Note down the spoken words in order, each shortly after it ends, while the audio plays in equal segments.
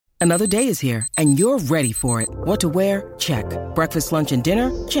Another day is here, and you're ready for it. What to wear? Check. Breakfast, lunch, and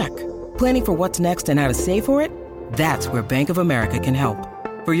dinner? Check. Planning for what's next and how to save for it? That's where Bank of America can help.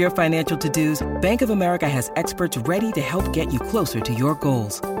 For your financial to-dos, Bank of America has experts ready to help get you closer to your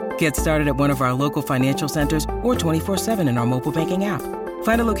goals. Get started at one of our local financial centers or 24/7 in our mobile banking app.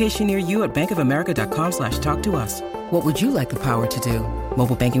 Find a location near you at bankofamerica.com/talktous. What would you like the power to do?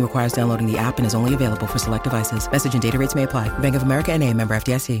 Mobile banking requires downloading the app and is only available for select devices. Message and data rates may apply. Bank of America N.A., member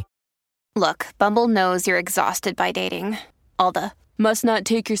FDIC. Look, Bumble knows you're exhausted by dating. All the must not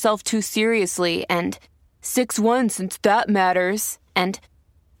take yourself too seriously and 6'1" since that matters. And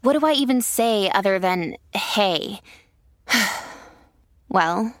what do I even say other than, hey?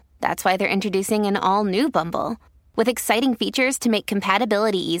 Well, that's why they're introducing an all-new Bumble with exciting features to make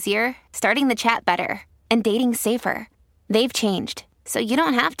compatibility easier, starting the chat better, and dating safer. They've changed, so you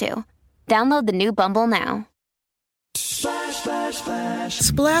don't have to. Download the new Bumble now.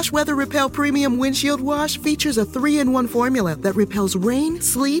 Splash Weather Repel Premium Windshield Wash features a 3-in-1 formula that repels rain,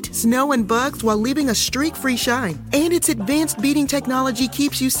 sleet, snow, and bugs while leaving a streak-free shine. And its advanced beading technology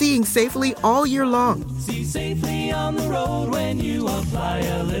keeps you seeing safely all year long. See safely on the road when you apply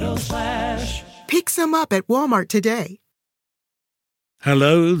a little splash. Pick some up at Walmart today.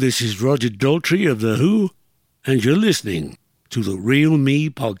 Hello, this is Roger Daltrey of The Who, and you're listening to the Real Me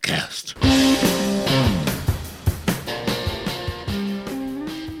Podcast.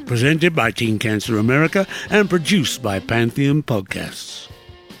 Presented by Teen Cancer America and produced by Pantheon Podcasts.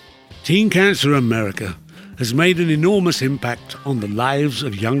 Teen Cancer America has made an enormous impact on the lives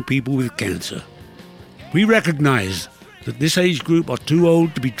of young people with cancer. We recognize that this age group are too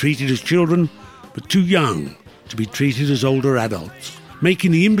old to be treated as children, but too young to be treated as older adults,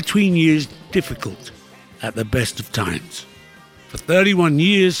 making the in-between years difficult at the best of times. For 31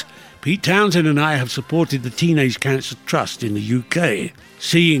 years, Pete Townsend and I have supported the Teenage Cancer Trust in the UK,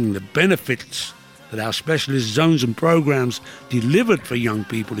 seeing the benefits that our specialist zones and programs delivered for young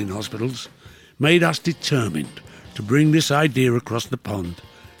people in hospitals made us determined to bring this idea across the pond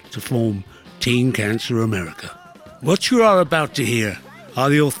to form Teen Cancer America. What you are about to hear are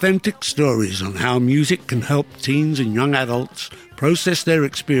the authentic stories on how music can help teens and young adults process their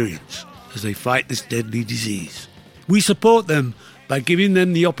experience as they fight this deadly disease. We support them by giving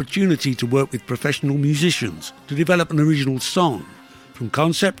them the opportunity to work with professional musicians to develop an original song, from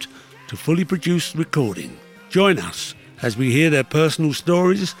concept to fully produced recording. Join us as we hear their personal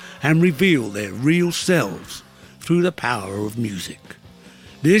stories and reveal their real selves through the power of music.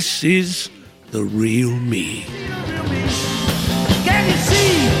 This is The Real Me. Can you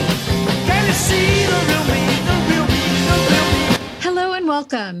see the real me, the real me, the real me? Hello and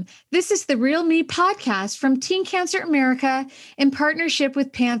welcome. This is the Real Me Podcast from Teen Cancer America in partnership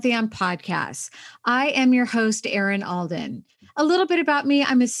with Pantheon Podcasts. I am your host, Erin Alden. A little bit about me.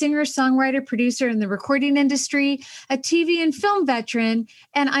 I'm a singer, songwriter, producer in the recording industry, a TV and film veteran,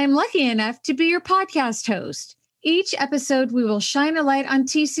 and I am lucky enough to be your podcast host. Each episode, we will shine a light on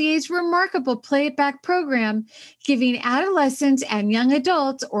TCA's remarkable Play It Back program, giving adolescents and young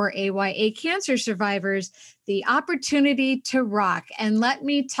adults, or AYA cancer survivors, the opportunity to rock. And let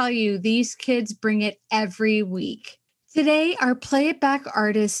me tell you, these kids bring it every week. Today, our Play It Back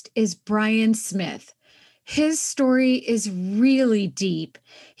artist is Brian Smith. His story is really deep.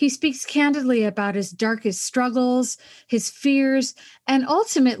 He speaks candidly about his darkest struggles, his fears, and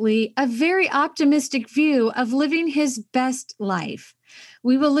ultimately a very optimistic view of living his best life.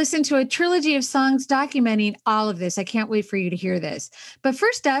 We will listen to a trilogy of songs documenting all of this. I can't wait for you to hear this. But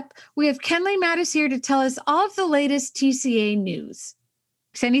first up, we have Kenley Mattis here to tell us all of the latest TCA news.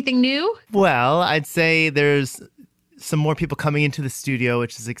 Is anything new? Well, I'd say there's some more people coming into the studio,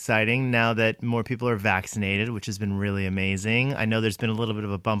 which is exciting now that more people are vaccinated, which has been really amazing. I know there's been a little bit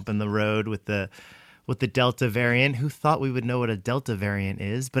of a bump in the road with the Delta variant. Who thought we would know what a Delta variant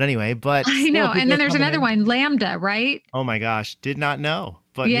is? But anyway, I know. And then there's another one, Lambda, right? Oh my gosh, did not know.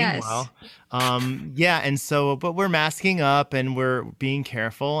 But yes. Meanwhile, but we're masking up and we're being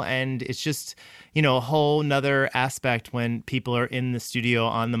careful, and it's just, a whole nother aspect when people are in the studio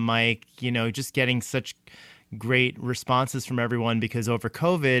on the mic, just getting such great responses from everyone, because over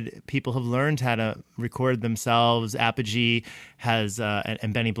COVID, people have learned how to record themselves. Apogee has,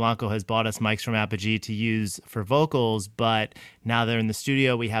 and Benny Blanco has bought us mics from Apogee to use for vocals, but now they're in the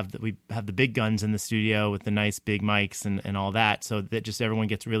studio. We have the big guns in the studio with the nice big mics and all that, so that just everyone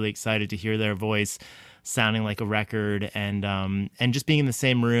gets really excited to hear their voice sounding like a record, and just being in the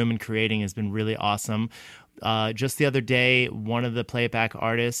same room and creating has been really awesome. Just the other day, one of the Play It Back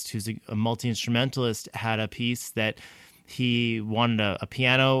artists, who's a multi-instrumentalist, had a piece that he wanted a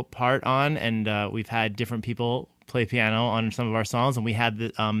piano part on, and we've had different people play piano on some of our songs, and we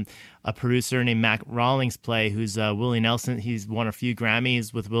had a producer named Mac Rawlings play, who's Willie Nelson. He's won a few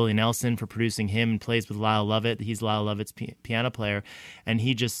Grammys with Willie Nelson for producing him, and plays with Lyle Lovett. He's Lyle Lovett's piano player, and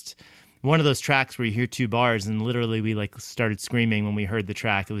he just, one of those tracks where you hear 2 bars and literally we like started screaming when we heard the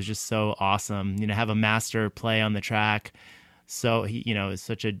track. It was just so awesome, have a master play on the track. So he, it's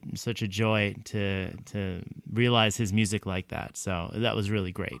such a joy to realize his music like that. So that was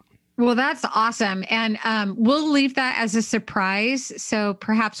really great. Well, that's awesome. And we'll leave that as a surprise. So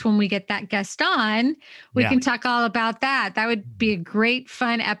perhaps when we get that guest on, we can talk all about that. That would be a great,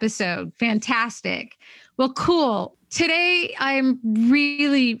 fun episode. Fantastic. Well, cool. Today, I'm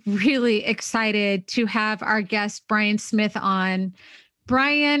really, really excited to have our guest, Brian Smith, on.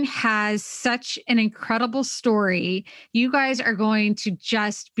 Brian has such an incredible story. You guys are going to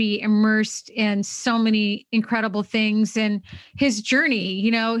just be immersed in so many incredible things. And his journey,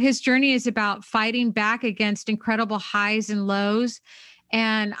 his journey is about fighting back against incredible highs and lows.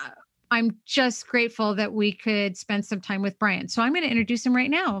 And I'm just grateful that we could spend some time with Brian. So I'm going to introduce him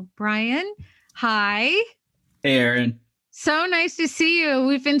right now. Brian, hi. Hey, Erin. So nice to see you.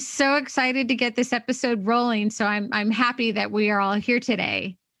 We've been so excited to get this episode rolling. So I'm happy that we are all here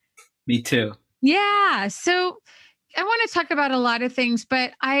today. Me too. Yeah. So I want to talk about a lot of things,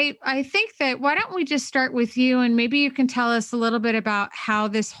 but I think that why don't we just start with you, and maybe you can tell us a little bit about how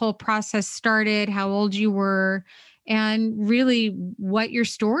this whole process started, how old you were, and really what your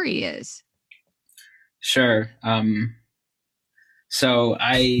story is. Sure. So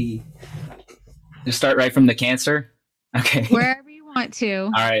I just start right from the cancer. Okay. Wherever you want to.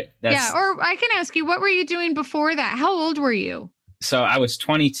 All right. Yeah. Or I can ask you, what were you doing before that? How old were you? So I was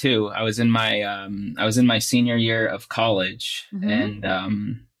 22. I was in my senior year of college, and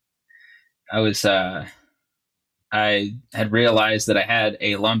I had realized that I had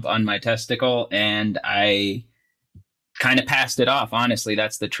a lump on my testicle, and I kind of passed it off. Honestly,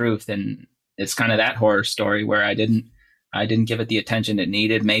 that's the truth. And it's kind of that horror story where I didn't give it the attention it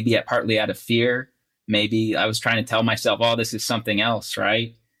needed, maybe partly out of fear. Maybe I was trying to tell myself, oh, this is something else,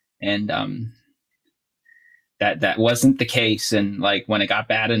 right? And that wasn't the case. And like when it got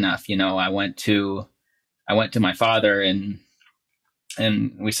bad enough, I went to my father and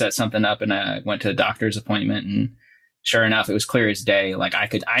we set something up, and I went to a doctor's appointment, and sure enough, it was clear as day. Like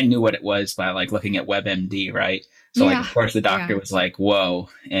I knew what it was by like looking at WebMD, right? So like, of course the doctor was like, whoa.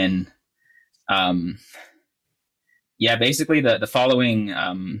 And basically the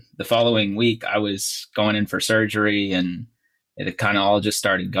following week I was going in for surgery, and it kind of all just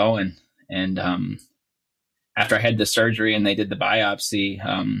started going. And after I had the surgery and they did the biopsy,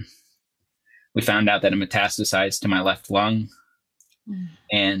 we found out that it metastasized to my left lung.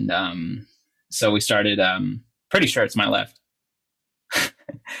 And so we started, pretty sure it's my left,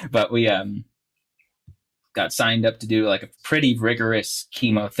 but we got signed up to do like a pretty rigorous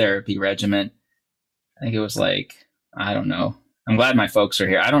chemotherapy regimen. I think it was like, I don't know. I'm glad my folks are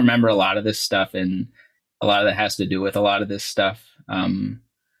here. I don't remember a lot of this stuff, and a lot of that has to do with a lot of this stuff.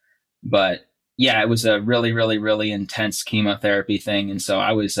 But yeah, it was a really, really, really intense chemotherapy thing. And so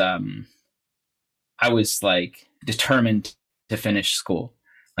I was like determined to finish school.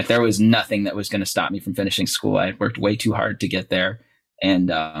 Like there was nothing that was going to stop me from finishing school. I worked way too hard to get there. And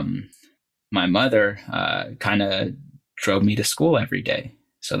my mother kind of drove me to school every day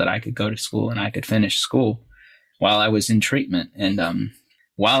so that I could go to school and I could finish school while I was in treatment. And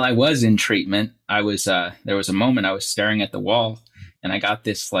while I was in treatment, there was a moment I was staring at the wall, and I got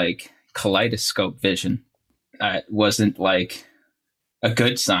this like kaleidoscope vision. It wasn't like a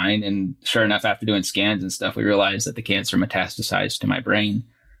good sign. And sure enough, after doing scans and stuff, we realized that the cancer metastasized to my brain.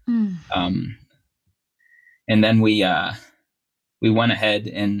 And then we went ahead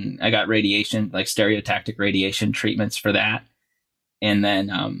and I got radiation, like stereotactic radiation treatments for that. And then,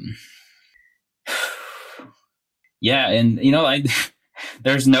 and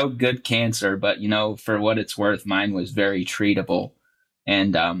there's no good cancer, but for what it's worth, mine was very treatable.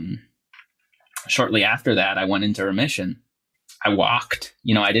 And shortly after that, I went into remission. I walked,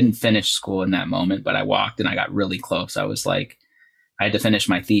 I didn't finish school in that moment, but I walked and I got really close. I was like, I had to finish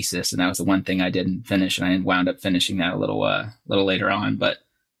my thesis, and that was the one thing I didn't finish, and I wound up finishing that a little later on. But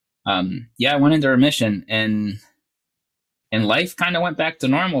I went into remission, and life kind of went back to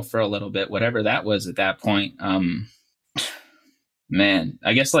normal for a little bit, whatever that was at that point. Man,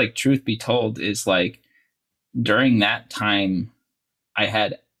 I guess like truth be told is like during that time, I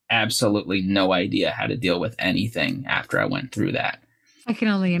had absolutely no idea how to deal with anything after I went through that. I can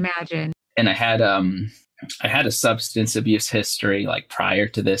only imagine. And I had a substance abuse history. Like prior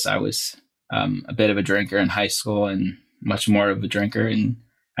to this, I was a bit of a drinker in high school and much more of a drinker in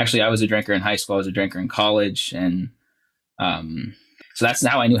actually, I was a drinker in high school. I was a drinker in college. And so that's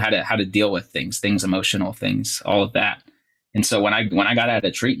how I knew how to deal with things, emotional things, all of that. And so when I got out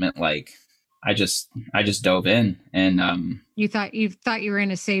of treatment, like I just dove in, and you thought you were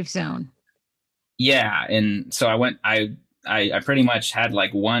in a safe zone. Yeah. And so I pretty much had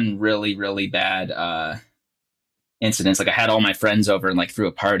like one really, really bad incident. Like I had all my friends over and like threw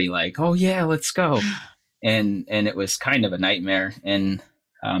a party, like, oh yeah, let's go. And it was kind of a nightmare. And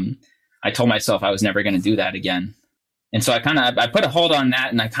I told myself I was never going to do that again. And so I put a hold on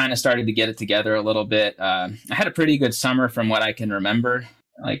that, and I kind of started to get it together a little bit. I had a pretty good summer from what I can remember,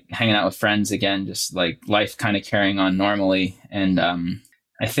 like hanging out with friends again, just like life kind of carrying on normally. And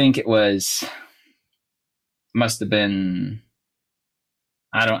I think must have been,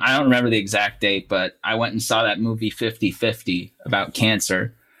 I don't remember the exact date, but I went and saw that movie 50-50 about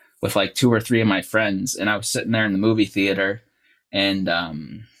cancer with like 2 or 3 of my friends. And I was sitting there in the movie theater, and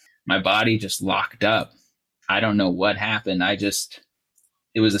my body just locked up. I don't know what happened.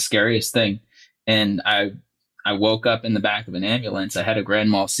 It was the scariest thing. And I woke up in the back of an ambulance. I had a grand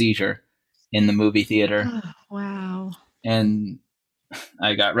mal seizure in the movie theater. Oh, wow. And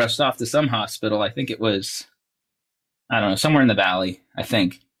I got rushed off to some hospital. I think it was, I don't know, somewhere in the valley, I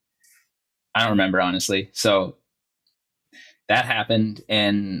think. I don't remember, honestly. So that happened,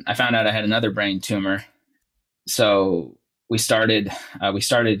 and I found out I had another brain tumor. So we started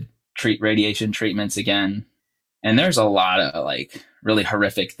radiation treatments again. And there's a lot of like really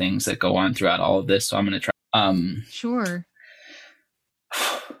horrific things that go on throughout all of this. So I'm going to try. Sure.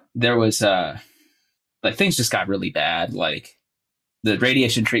 There was like things just got really bad. Like the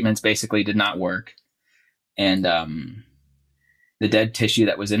radiation treatments basically did not work. And the dead tissue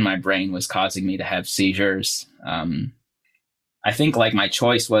that was in my brain was causing me to have seizures. I think like my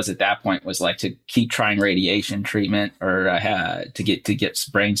choice was at that point was like to keep trying radiation treatment, or to get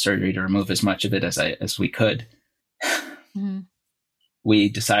brain surgery to remove as much of it as we could. Mm-hmm. We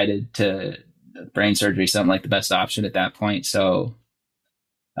decided brain surgery sounded like the best option at that point. So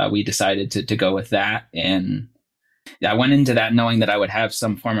we decided to go with that. And I went into that knowing that I would have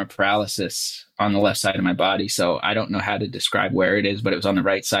some form of paralysis on the left side of my body. So I don't know how to describe where it is, but it was on the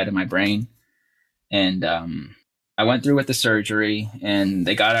right side of my brain. And I went through with the surgery, and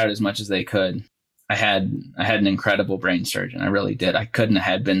they got out as much as they could. I had an incredible brain surgeon. I really did. I couldn't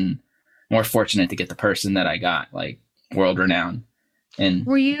have been more fortunate to get the person that I got, like world renowned. And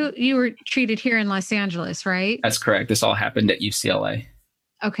you were treated here in Los Angeles, right? That's correct. This all happened at UCLA.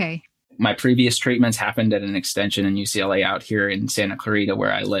 Okay. My previous treatments happened at an extension in UCLA out here in Santa Clarita,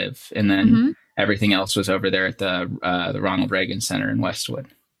 where I live. And then everything else was over there at the Ronald Reagan Center in Westwood.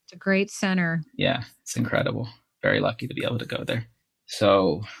 It's a great center. Yeah, it's incredible. Very lucky to be able to go there.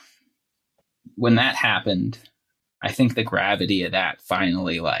 So when that happened, I think the gravity of that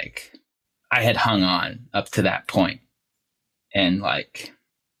finally, like, I had hung on up to that point, and like,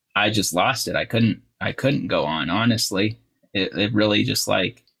 I just lost it. I couldn't go on. Honestly, it really just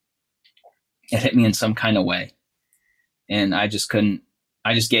like, it hit me in some kind of way, and I just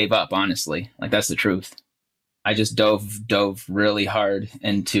gave up. Honestly, like, that's the truth. I just dove really hard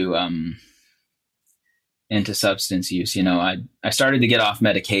into substance use. You know, I started to get off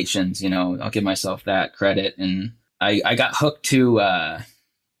medications, you know, I'll give myself that credit. And I got hooked to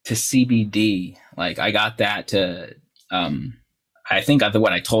CBD. Like, I got that to, I think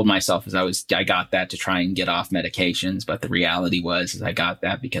what I told myself is I got that to try and get off medications. But the reality was I got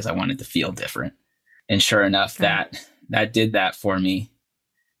that because I wanted to feel different. And sure enough, that did that for me.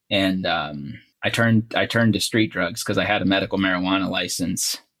 And I turned to street drugs because I had a medical marijuana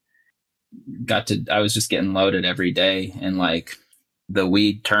license. I was just getting loaded every day, and like, the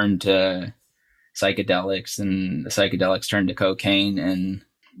weed turned to psychedelics, and the psychedelics turned to cocaine, and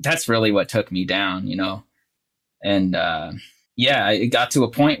that's really what took me down, you know. And it got to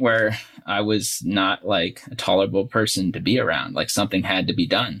a point where I was not like a tolerable person to be around. Like, something had to be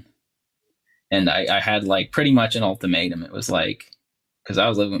done. And I had like pretty much an ultimatum. It was like, because I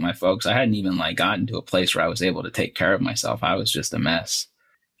was living with my folks, I hadn't even like gotten to a place where I was able to take care of myself. I was just a mess.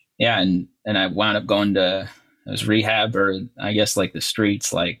 Yeah. And I wound up going to, it was rehab, or I guess like the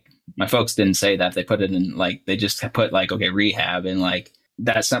streets. Like, my folks didn't say that. They put it in, like, they just put like, okay, rehab. And like,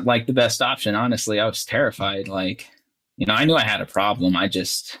 that's not like the best option. Honestly, I was terrified. Like, you know, I knew I had a problem. I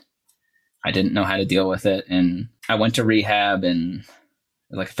didn't know how to deal with it. And I went to rehab in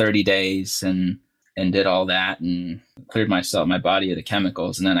like 30 days and did all that and cleared my body of the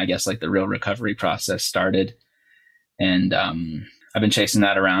chemicals. And then I guess like the real recovery process started. And I've been chasing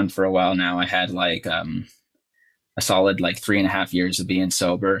that around for a while now. I had like a solid like 3.5 years of being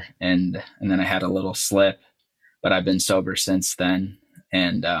sober, and then I had a little slip, but I've been sober since then.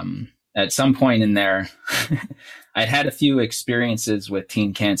 And at some point in there, I'd had a few experiences with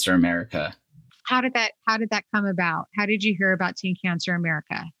Teen Cancer America. How did that come about? How did you hear about Teen Cancer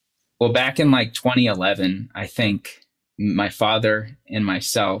America? Well, back in like 2011, I think my father and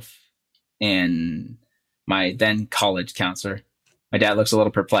myself and my then college counselor, my dad looks a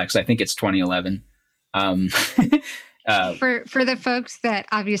little perplexed. I think it's 2011. For the folks that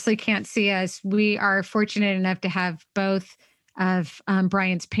obviously can't see us, we are fortunate enough to have both of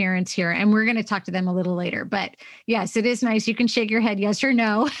Brian's parents here, and we're going to talk to them a little later. But yes, it is nice. You can shake your head yes or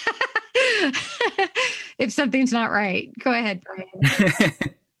no if something's not right. Go ahead, Brian.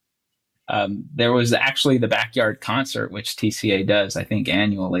 There was actually the backyard concert, which TCA does, I think,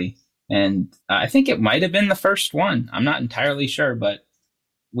 annually. And I think it might have been the first one. I'm not entirely sure, but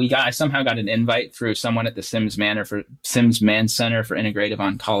I somehow got an invite through someone at the Sims Mann Center for Integrative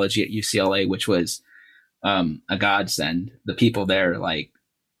Oncology at UCLA, which was a godsend. The people there like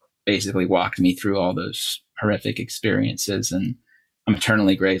basically walked me through all those horrific experiences, and I'm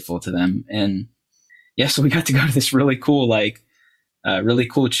eternally grateful to them. And yeah, so we got to go to this really cool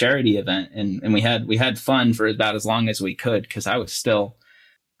charity event, and we had fun for about as long as we could, because I was still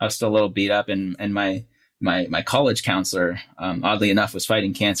a little beat up, and my college counselor, oddly enough, was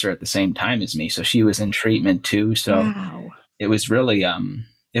fighting cancer at the same time as me, so she was in treatment too. So wow. It was really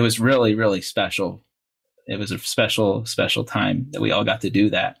really special. It was a special time that we all got to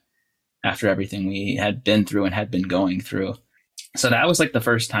do that after everything we had been through and had been going through. So that was like the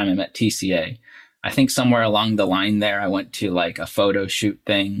first time I met TCA. I think somewhere along the line there, I went to like a photo shoot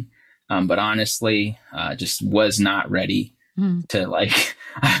thing, but honestly, just was not ready to like.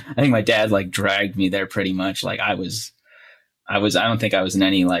 I think my dad like dragged me there pretty much. Like I don't think I was in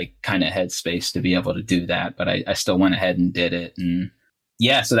any like kind of headspace to be able to do that, but I still went ahead and did it. And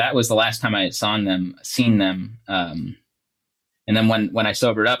yeah, so that was the last time I had seen them. And then when I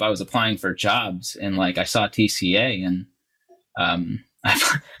sobered up, I was applying for jobs, and like I saw TCA, and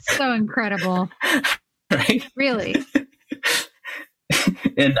so incredible. Right? Really?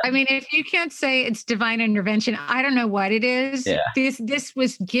 And I mean, if you can't say it's divine intervention, I don't know what it is. Yeah. This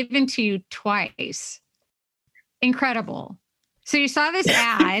was given to you twice. Incredible. So you saw this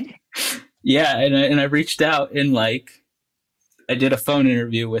ad. Yeah, and I reached out, and like I did a phone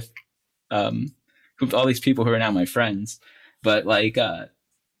interview with all these people who are now my friends. But like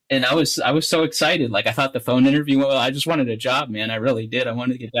and I was so excited. Like I thought the phone interview, well, I just wanted a job, man. I really did. I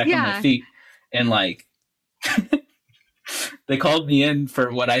wanted to get back on my feet. And like they called me in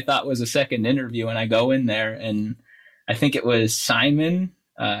for what I thought was a second interview, and I go in there, and I think it was Simon.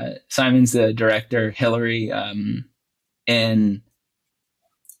 Simon's the director, Hillary, and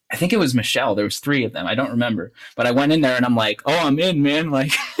I think it was Michelle. There was 3 of them. I don't remember. But I went in there, and I'm like, oh, I'm in, man.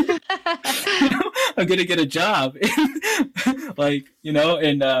 Like, I'm going to get a job. Like,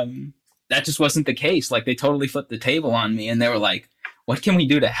 and that just wasn't the case. Like, they totally flipped the table on me, and they were like, what can we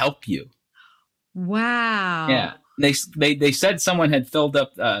do to help you? Wow. Yeah. They said someone had filled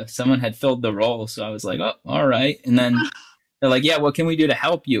the role. So I was like, oh, all right. And then they're like, yeah, what can we do to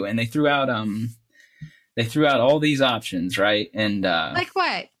help you? And they threw out all these options. Right. And, like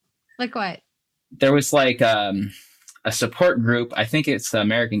what? There was like, a support group. I think it's the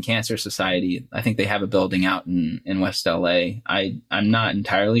American Cancer Society. I think they have a building out in West LA. I'm not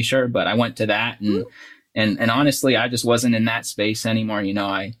entirely sure, but I went to that, and honestly, I just wasn't in that space anymore.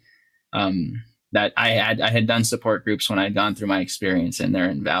 That I had done support groups when I'd gone through my experience, and they're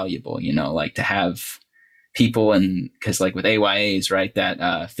invaluable, like to have people, and because like with AYAs, right,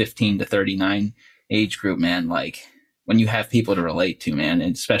 that 15 to 39 age group, man, like when you have people to relate to, man,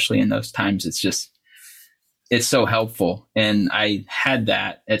 and especially in those times, it's so helpful. And I had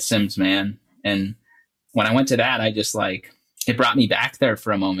that at Sims Mann. And when I went to that, I just like, it brought me back there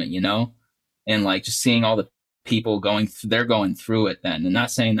for a moment, and like just seeing all the people they're going through it then, and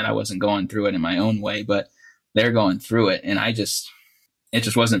not saying that I wasn't going through it in my own way, but they're going through it. And it just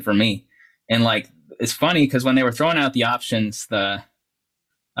wasn't for me. And like, it's funny because when they were throwing out the options, the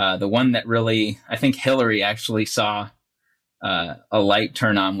one that really, I think Hillary actually saw a light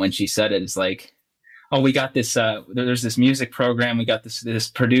turn on when she said it, is like, oh, we got this, there's this music program. We got this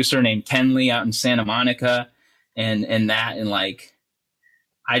producer named Kenley out in Santa Monica, and like,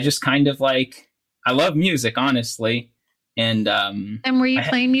 I just kind of like, I love music, honestly. And were you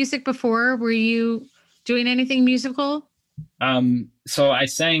playing music before? Were you doing anything musical? So I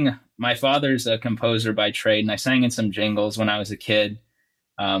sang. My father's a composer by trade, and I sang in some jingles when I was a kid.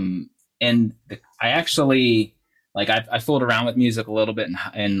 And I actually, like, I fooled around with music a little bit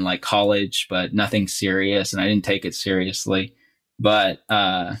in like college, but nothing serious, and I didn't take it seriously. But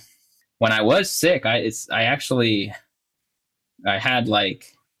when I was sick, I actually I had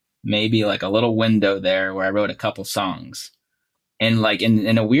like maybe like a little window there where I wrote a couple songs. And like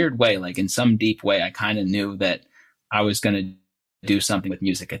in a weird way, like in some deep way, I kind of knew that I was going to do something with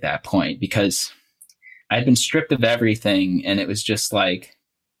music at that point, because I'd been stripped of everything. And it was just like,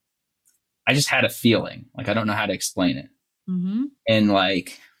 I just had a feeling, like, I don't know how to explain it. Mm-hmm. And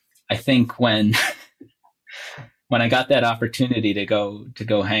like, I think when I got that opportunity to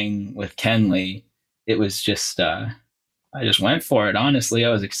go hang with Kenley, it was just, I just went for it. Honestly, I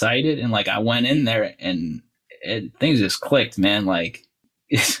was excited. And like, I went in there and things just clicked, man. Like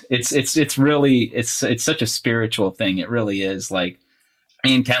it's really, it's such a spiritual thing. It really is. Like,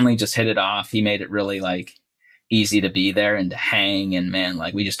 me and Kenley just hit it off. He made it really like easy to be there and to hang. And man,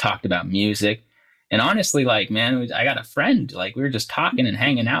 like, we just talked about music. And honestly, like, man, I got a friend, like, we were just talking and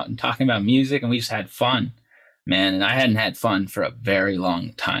hanging out and talking about music, and we just had fun, man. And I hadn't had fun for a very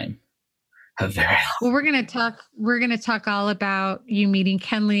long time. Well, we're going to talk all about you meeting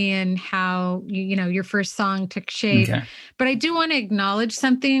Kenley and how, your first song took shape. Okay. But I do want to acknowledge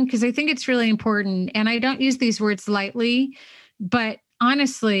something, because I think it's really important. And I don't use these words lightly, but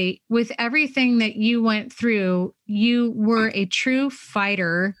honestly, with everything that you went through, you were a true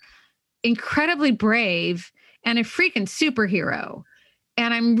fighter, incredibly brave, and a freaking superhero.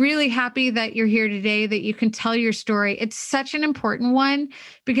 And I'm really happy that you're here today, that you can tell your story. It's such an important one,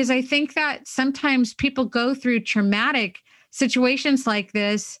 because I think that sometimes people go through traumatic situations like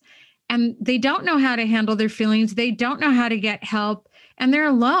this and they don't know how to handle their feelings. They don't know how to get help, and they're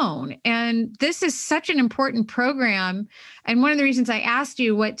alone. And this is such an important program. And one of the reasons I asked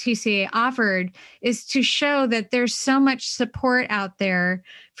you what TCA offered is to show that there's so much support out there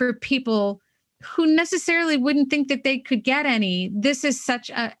for people who necessarily wouldn't think that they could get any. This is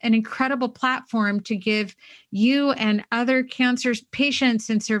such an incredible platform to give you and other cancer patients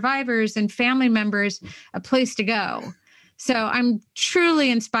and survivors and family members a place to go. So I'm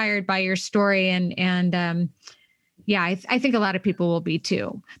truly inspired by your story. And I think a lot of people will be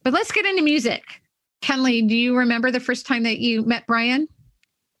too. But let's get into music. Kenley, do you remember the first time that you met Brian?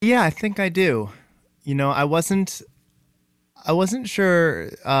 Yeah, I think I do. I wasn't sure.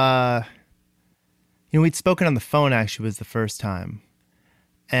 We'd spoken on the phone, actually, was the first time.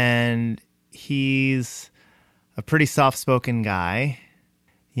 And he's a pretty soft-spoken guy,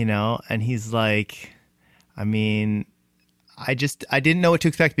 and he's like, I didn't know what to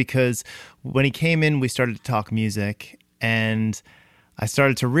expect, because when he came in, we started to talk music, and I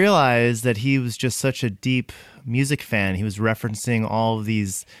started to realize that he was just such a deep music fan. He was referencing all of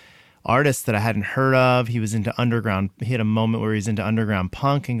these artists that I hadn't heard of. He was into underground. He had a moment where he was into underground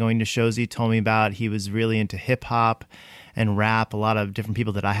punk and going to shows he told me about. He was really into hip hop and rap, a lot of different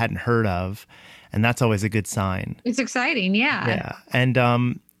people that I hadn't heard of. And that's always a good sign. It's exciting. Yeah. Yeah.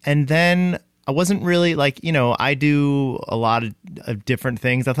 And then I wasn't really like, I do a lot of different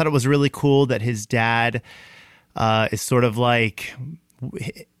things. I thought it was really cool that his dad is sort of like,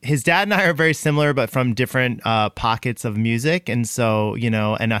 his dad and I are very similar, but from different pockets of music. And so,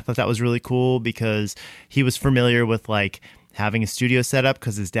 and I thought that was really cool, because he was familiar with like having a studio set up,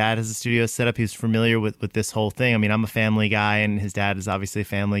 because his dad has a studio set up. He was familiar with this whole thing. I mean, I'm a family guy, and his dad is obviously a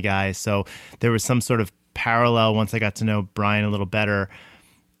family guy. So there was some sort of parallel once I got to know Brian a little better.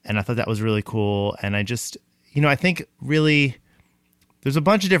 And I thought that was really cool. And I just, I think really, there's a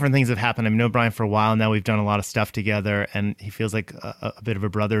bunch of different things that have happened. I've known Brian for a while now. We've done a lot of stuff together, and he feels like a bit of a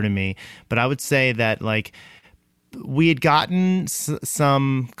brother to me. But I would say that like we had gotten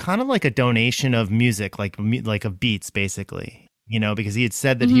some kind of like a donation of music, like of beats, basically, because he had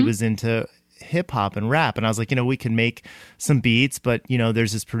said that he was into hip hop and rap. And I was like, we could make some beats, but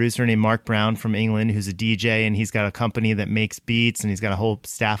there's this producer named Mark Brown from England who's a DJ, and he's got a company that makes beats, and he's got a whole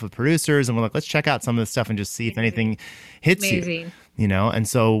staff of producers. And we're like, let's check out some of this stuff and just see if anything hits you. And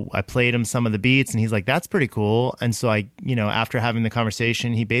so I played him some of the beats, and he's like, that's pretty cool. And so I, after having the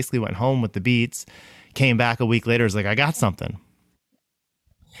conversation, he basically went home with the beats, came back a week later, was like, I got something.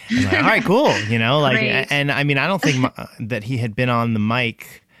 I'm like, all right, cool. And I mean, I don't think that he had been on the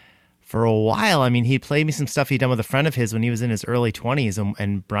mic for a while. I mean, he played me some stuff he'd done with a friend of his when he was in his early 20s.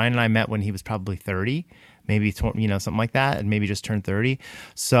 And Brian and I met when he was probably 30, maybe, something like that, and maybe just turned 30.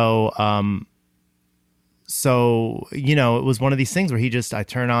 So, it was one of these things where I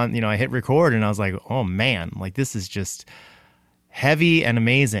turned on, I hit record, and I was like, oh man, like this is just heavy and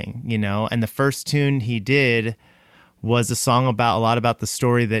amazing, and the first tune he did was a song a lot about the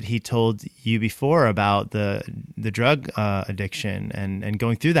story that he told you before about the drug addiction and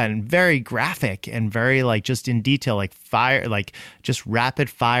going through that, and very graphic and very like just in detail, like fire, like just rapid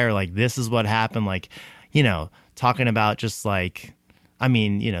fire, like this is what happened, like, talking about just like, I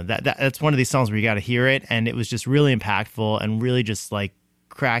mean, you know, that's one of these songs where you got to hear it. And it was just really impactful and really just like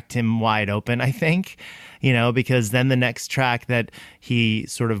cracked him wide open, I think, you know, because then the next track that he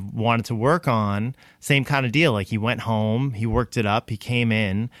sort of wanted to work on, same kind of deal. Like he went home, he worked it up, he came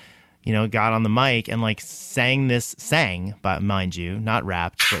in, you know, got on the mic and like sang, but mind you, not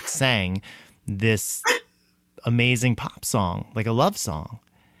rapped, but sang this amazing pop song, like a love song.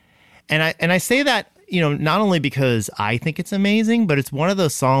 And I say that, you know, not only because I think it's amazing, but it's one of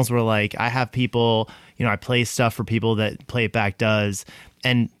those songs where like I have people, you know, I play stuff for people that Play It Back does.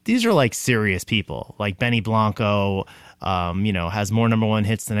 And these are like serious people, like Benny Blanco, you know, has more number one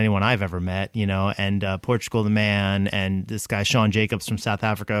hits than anyone I've ever met, you know, and Portugal the Man, and this guy, Sean Jacobs from South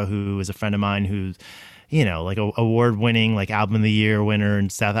Africa, who is a friend of mine who's, you know, like a award winning, like album of the year winner in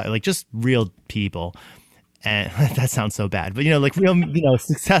South Africa, like just real people. And that sounds so bad, but you know, like real, you know,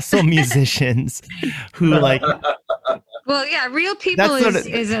 successful musicians who like. Well, yeah, real people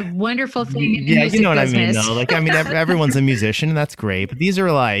is a wonderful thing. In yeah, you know what business. I mean, though. Like, I mean, everyone's a musician, and that's great. But these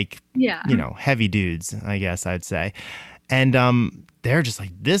are like, yeah, you know, heavy dudes, I guess I'd say. And they're just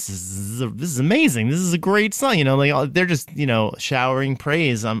like, this is amazing. This is a great song. You know, like they're just, you know, showering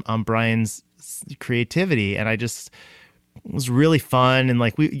praise on Brian's creativity, and it was really fun. And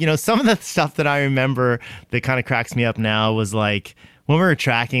like you know, some of the stuff that I remember that kind of cracks me up now was like when we were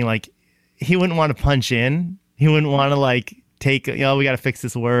tracking, like he wouldn't want to punch in. He wouldn't want to like take, you know, we got to fix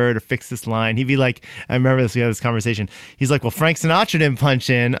this word or fix this line. He'd be like, I remember this, we had this conversation. He's like, well, Frank Sinatra didn't punch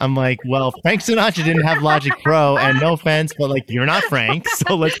in. I'm like, well, Frank Sinatra didn't have Logic Pro, and no offense, but like, you're not Frank,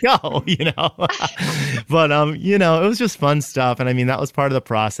 so let's go, you know? But, you know, it was just fun stuff. And I mean, that was part of the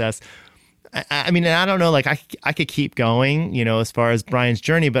process. I mean, and I don't know, like I could keep going, you know, as far as Brian's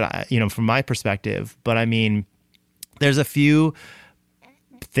journey, but you know, from my perspective, but I mean, there's a few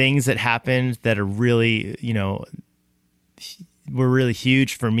things that happened that are really, you know, were really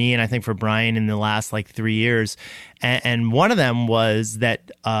huge for me and I think for Brian in the last like 3 years. And one of them was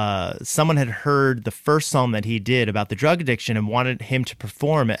that someone had heard the first song that he did about the drug addiction and wanted him to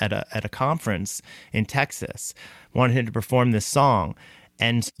perform at a conference in Texas, wanted him to perform this song.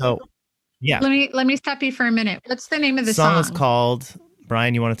 And so, yeah. Let me stop you for a minute. What's the name of the song? song? Is called,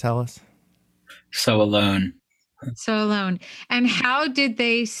 Brian, you want to tell us? So Alone. So Alone. And how did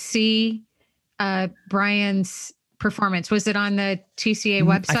they see Brian's performance? Was it on the TCA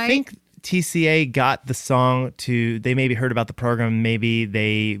website? I think TCA got the song they maybe heard about the program. Maybe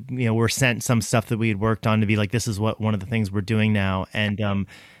they, you know, were sent some stuff that we had worked on to be like, this is what one of the things we're doing now. And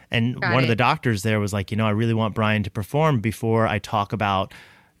one of the doctors there was like, you know, I really want Brian to perform before I talk about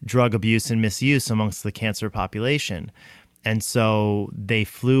drug abuse and misuse amongst the cancer population. And so they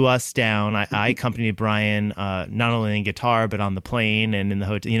flew us down. I accompanied Brian, not only in guitar, but on the plane and in the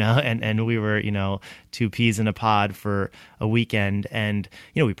hotel, you know, and we were, you know, two peas in a pod for a weekend. And,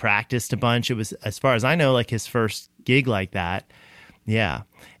 you know, we practiced a bunch. It was, as far as I know, like his first gig like that. Yeah.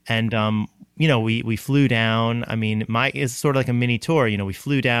 And, you know, we flew down. I mean, it's sort of like a mini tour. You know, we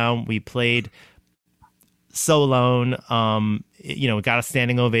flew down, we played So Alone, you know, got a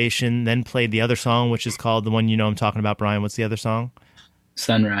standing ovation, then played the other song, which is called the one, you know, I'm talking about, Brian. What's the other song?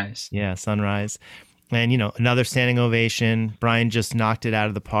 Sunrise. Yeah, Sunrise. And, you know, another standing ovation. Brian just knocked it out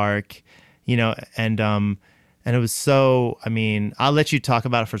of the park, you know, and it was so, I mean, I'll let you talk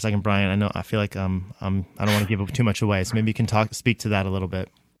about it for a second, Brian. I feel like I don't want to give too much away, so maybe you can speak to that a little bit.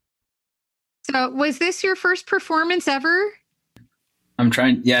 So was this your first performance ever?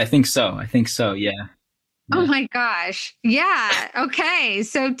 Yeah, I think so. Yeah. Oh my gosh. Yeah. Okay.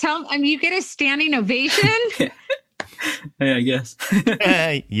 So you get a standing ovation? Yeah, I guess.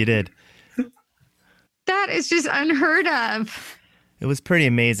 You did. That is just unheard of. It was pretty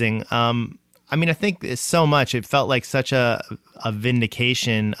amazing. I mean, I think it's so much. It felt like such a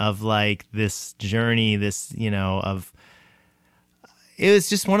vindication of like this journey, this, you know, it was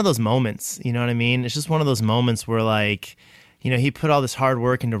just one of those moments, you know what I mean? It's just one of those moments where like, you know, he put all this hard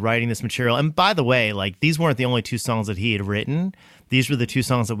work into writing this material. And by the way, like these weren't the only two songs that he had written. These were the two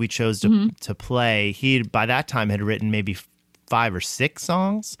songs that we chose to play. He, by that time, had written maybe 5 or 6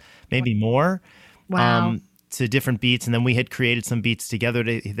 songs, maybe more. Wow. To different beats. And then we had created some beats together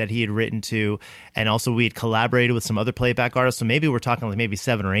that he had written to. And also we had collaborated with some other playback artists. So maybe we're talking like maybe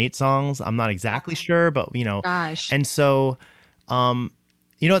 7 or 8 songs. I'm not exactly sure, but you know. Gosh. And so,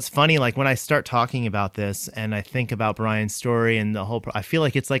 you know, it's funny, like when I start talking about this and I think about Brian's story and the whole, I feel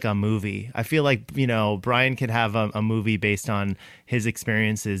like it's like a movie. I feel like, you know, Brian could have a movie based on his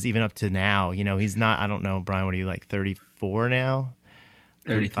experiences, even up to now. You know, he's not, I don't know, Brian, what are you, like 34 now?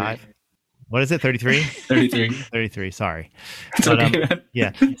 35? What is it? 33? 33. 33. Sorry. It's But, okay, man.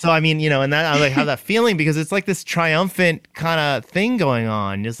 yeah. So, I mean, and that I like have that feeling because it's like this triumphant kind of thing going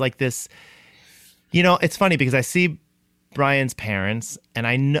on. It's like this, it's funny because I see Brian's parents and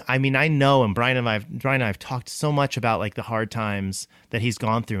I know, and Brian and I have talked so much about like the hard times that he's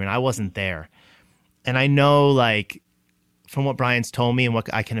gone through, and I wasn't there. And I know, like, from what Brian's told me and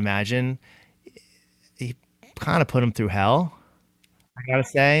what I can imagine, he kind of put him through hell. I gotta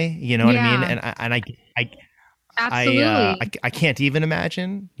say, you know what I mean? And I Absolutely. I can't even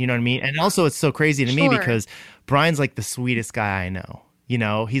imagine, you know what I mean? And also it's so crazy to me because Brian's like the sweetest guy I know.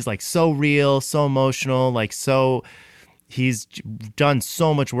 He's like so real, so emotional, like he's done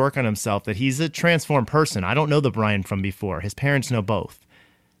so much work on himself that he's a transformed person. I don't know the Brian from before. His parents know both,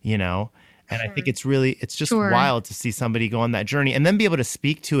 And I think it's just wild to see somebody go on that journey and then be able to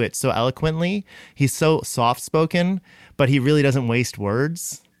speak to it so eloquently. He's so soft-spoken, but he really doesn't waste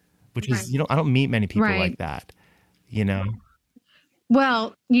words, which is, I don't meet many people like that,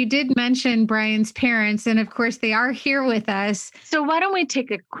 Well, you did mention Brian's parents, and of course they are here with us. So why don't we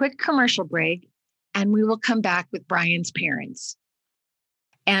take a quick commercial break and we will come back with Brian's parents.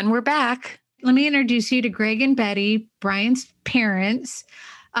 And we're back. Let me introduce you to Greg and Betty, Brian's parents.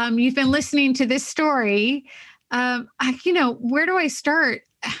 You've been listening to this story. Where do I start?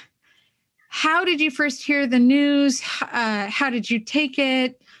 How did you first hear the news? How did you take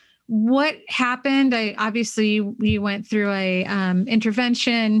it? What happened? Obviously you went through a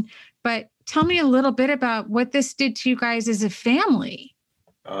intervention, but tell me a little bit about what this did to you guys as a family.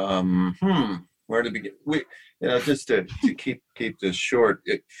 Where to begin? Just to keep this short.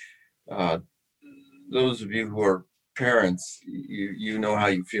 Those of you who are parents, you know how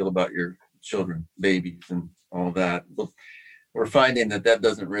you feel about your children, babies, and all that. We're finding that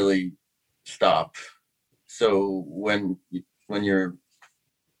doesn't really stop. So when your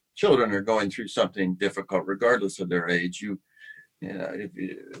children are going through something difficult, regardless of their age, you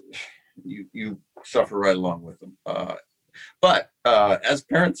suffer right along with them. But as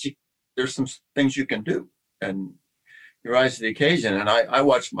parents, there's some things you can do, and you rise to the occasion. And I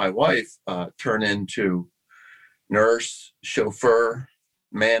watched my wife turn into nurse, chauffeur,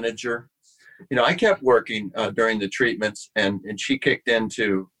 manager. I kept working during the treatments, and she kicked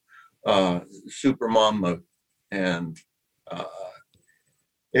into super mom mode, and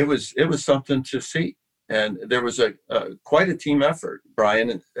it was something to see. And there was quite a team effort.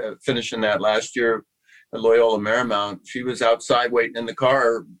 Brian finishing that last year at Loyola Marymount, she was outside waiting in the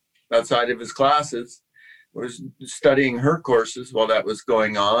car outside of his classes, was studying her courses while that was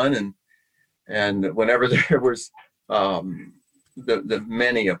going on, and whenever there was the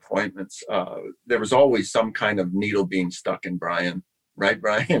many appointments, there was always some kind of needle being stuck in Brian, right,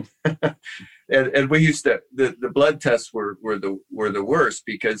 Brian? and we used to, the blood tests were the worst,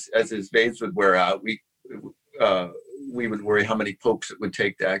 because as his veins would wear out, we would worry how many pokes it would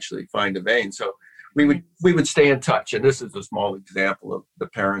take to actually find a vein. So we would stay in touch, and this is a small example of the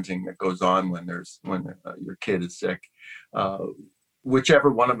parenting that goes on when your kid is sick. Whichever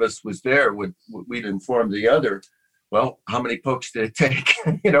one of us was there, we'd inform the other, well, how many pokes did it take?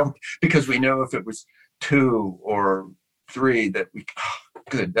 Because we know if it was 2 or 3 that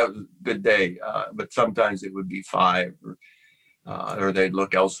that was a good day. But sometimes it would be 5, or they'd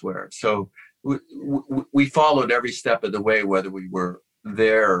look elsewhere. So we followed every step of the way, whether we were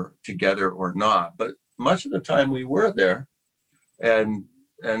there together or not. But much of the time we were there, and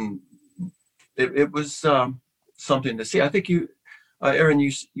it was something to see. I think you, Aaron,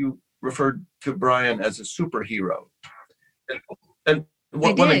 you referred to Brian as a superhero, and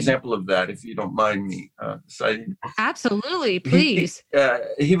one example of that, if you don't mind me citing. Absolutely, please.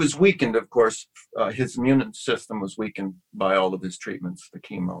 He was weakened, of course. His immune system was weakened by all of his treatments, the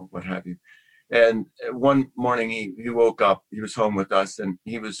chemo, what have you. And one morning he woke up, he was home with us, and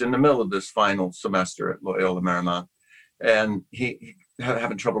he was in the middle of this final semester at Loyola Marymount, and he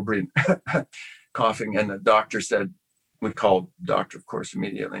having trouble breathing, coughing. And the doctor said, we called the doctor, of course,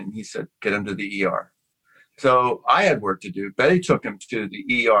 immediately, and he said, get him to the ER. So I had work to do. Betty took him to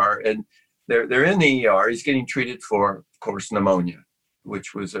the ER, and they're in the ER. He's getting treated for, of course, pneumonia,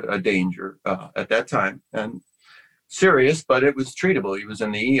 which was a danger at that time. And serious, but it was treatable. He was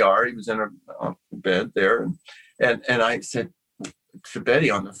in the ER. He was in a bed there, and I said to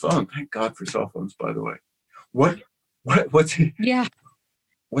Betty on the phone, "Thank God for cell phones, by the way. What's he? Yeah.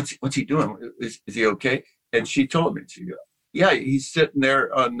 What's he doing? Is he okay?" And she told me, "Yeah, he's sitting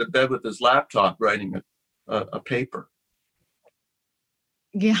there on the bed with his laptop writing a paper."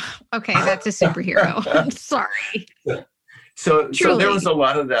 Yeah. Okay, that's a superhero. I'm sorry. So there was a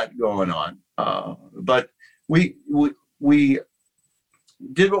lot of that going on, but we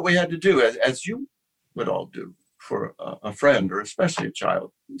did what we had to do, as you would all do for a friend, or especially a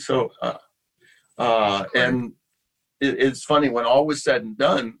child. So, and it's funny, when all was said and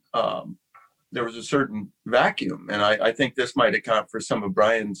done, there was a certain vacuum. And I think this might account for some of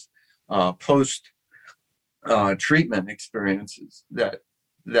Brian's post treatment experiences, that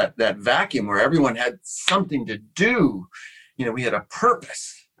vacuum where everyone had something to do. You know, we had a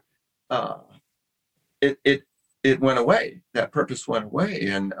purpose. It went away. That purpose went away.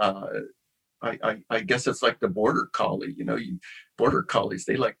 And I guess it's like the border collie. You know, border collies,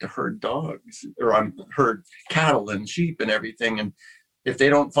 they like to herd dogs, or herd cattle and sheep and everything. And if they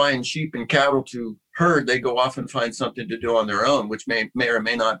don't find sheep and cattle to herd, they go off and find something to do on their own, which may or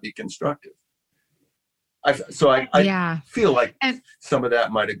may not be constructive. I feel like some of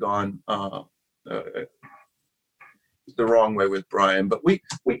that might have gone the wrong way with Brian. But we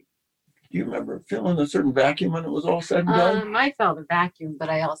do you remember feeling a certain vacuum when it was all said and done? I felt a vacuum, but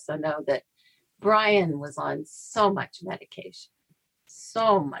I also know that Brian was on so much medication.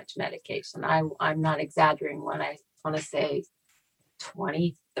 I'm not exaggerating when I want to say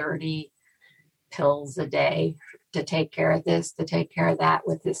 20, 30 pills a day to take care of this, to take care of that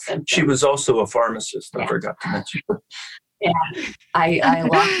with his symptoms. She was also a pharmacist. I forgot to mention. Yeah, I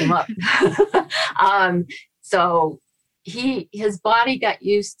locked him up. So his body got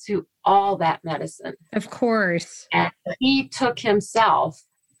used to all that medicine. Of course. And he took himself,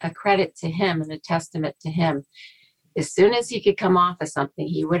 a credit to him and a testament to him. As soon as he could come off of something,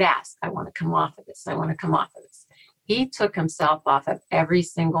 he would ask, I want to come off of this. I want to come off of this. He took himself off of every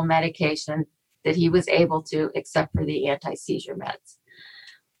single medication that he was able to, except for the anti-seizure meds.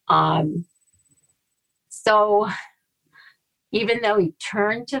 So even though he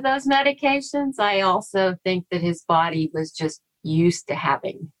turned to those medications, I also think that his body was just used to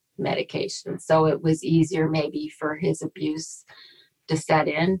having medication. So it was easier maybe for his abuse to set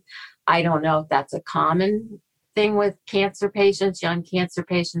in. I don't know if that's a common thing with cancer patients, young cancer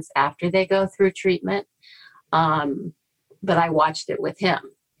patients, after they go through treatment. But I watched it with him.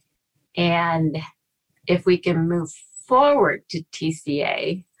 And if we can move forward to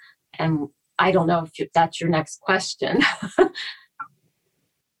TCA, and I don't know if that's your next question.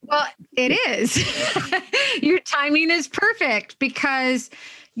 Well, it is. Your timing is perfect because,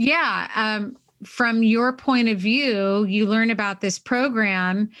 from your point of view, you learn about this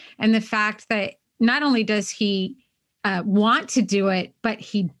program and the fact that not only does he want to do it, but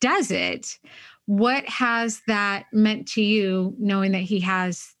he does it. What has that meant to you, knowing that he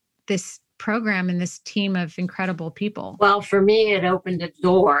has this program and this team of incredible people? Well, for me, it opened a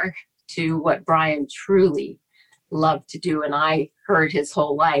door to what Brian truly loved to do. And I heard his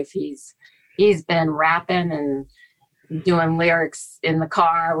whole life. He's been rapping and doing lyrics in the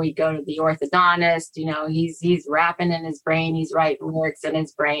car. We go to the orthodontist, he's rapping in his brain. He's writing lyrics in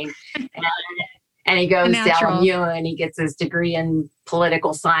his brain. And he goes to LMU and he gets his degree in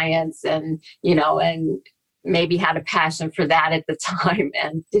political science and maybe had a passion for that at the time.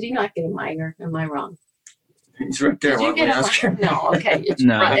 And did he not get a minor? Am I wrong? He's right there. Did you get a minor? No, okay.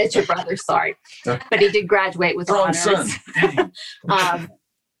 It's your brother, sorry. But he did graduate with honors.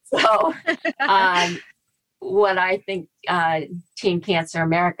 What I think Teen Cancer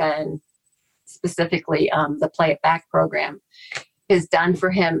America and specifically the Play It Back program has done for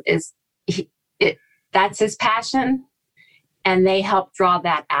him is that's his passion. And they help draw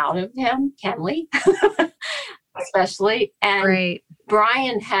that out of him, Kenley, especially. And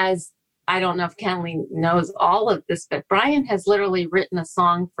Brian has, I don't know if Kenley knows all of this, but Brian has literally written a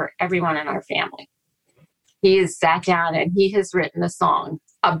song for everyone in our family. He has sat down and he has written a song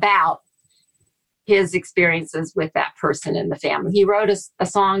about his experiences with that person in the family. He wrote a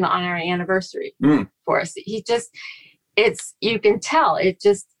song on our anniversary for us. You can tell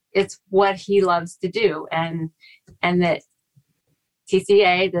it's what he loves to do. And that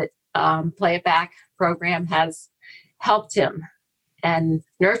TCA, that Play It Back program has helped him and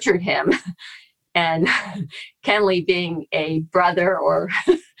nurtured him. And Kenley being a brother or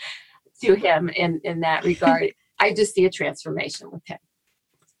to him in that regard, I just see a transformation with him.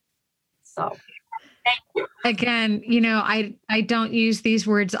 So thank you. Again, I don't use these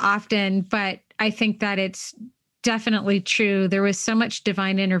words often, but I think that it's definitely true. There was so much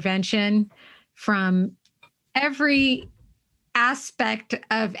divine intervention from every aspect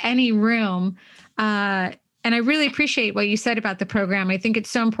of any room. And I really appreciate what you said about the program. I think it's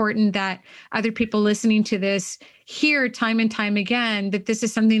so important that other people listening to this hear time and time again that this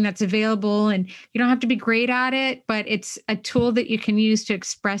is something that's available and you don't have to be great at it, but it's a tool that you can use to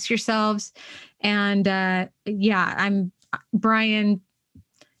express yourselves. And Brian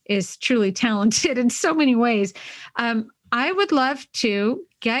is truly talented in so many ways. I would love to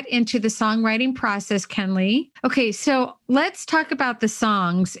get into the songwriting process, Kenley. Okay, so let's talk about the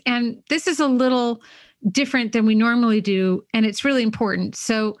songs. And this is a little different than we normally do, and it's really important.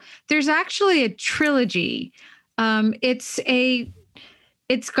 So there's actually a trilogy. It's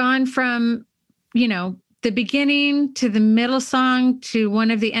gone from, the beginning to the middle song to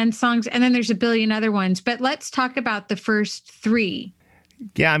one of the end songs, and then there's a billion other ones. But let's talk about the first three.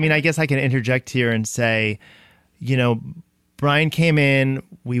 Yeah, I mean, I guess I can interject here and say, Brian came in,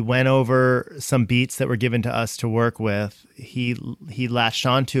 we went over some beats that were given to us to work with. He latched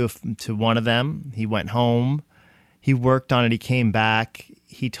on to one of them. He went home. He worked on it. He came back.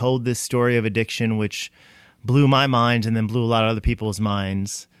 He told this story of addiction, which blew my mind and then blew a lot of other people's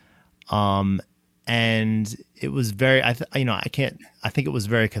minds. And it was very, I think it was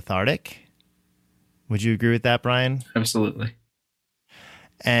very cathartic. Would you agree with that, Brian? Absolutely.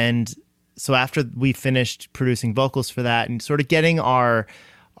 And so after we finished producing vocals for that and sort of getting our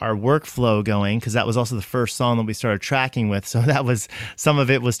workflow going, because that was also the first song that we started tracking with. So that was, some of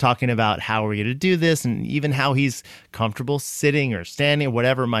it was talking about how we're going to do this and even how he's comfortable sitting or standing or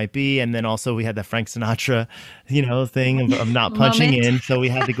whatever it might be. And then also we had the Frank Sinatra, thing of not punching in. So we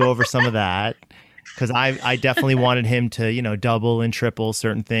had to go over some of that. Because I definitely wanted him to, double and triple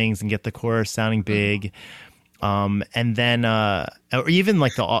certain things and get the chorus sounding big. And then, or even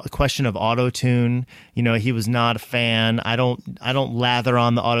like the question of auto-tune, he was not a fan. I don't lather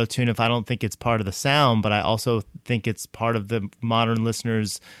on the auto-tune if I don't think it's part of the sound, but I also think it's part of the modern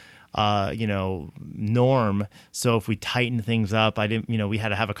listener's, norm. So if we tighten things up, we had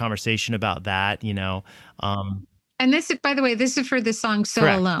to have a conversation about that, And this, by the way, this is for the song "So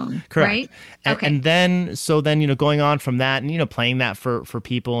Correct. Alone," Correct. right? Okay. And then, going on from that, and playing that for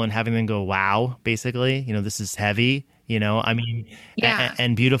people and having them go, "Wow!" Basically, this is heavy. Yeah.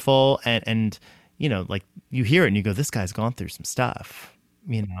 and beautiful, and like you hear it and you go, "This guy's gone through some stuff."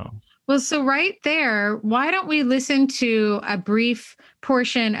 Well, so right there, why don't we listen to a brief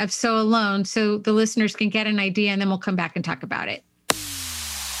portion of "So Alone" so the listeners can get an idea, and then we'll come back and talk about it.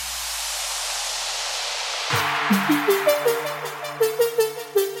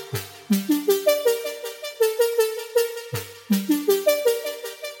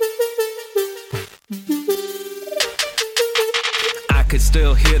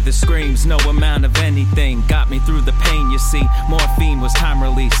 Still hear the screams, no amount of anything got me through the pain, you see. Morphine was time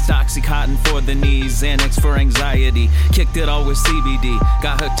released, Oxycontin for the knees, Xanax for anxiety. Kicked it all with CBD,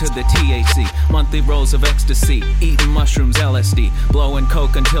 got hooked to the THC. Monthly rolls of ecstasy, eating mushrooms, LSD. Blowing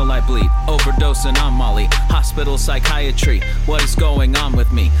coke until I bleed, overdosing on Molly. Hospital psychiatry, what is going on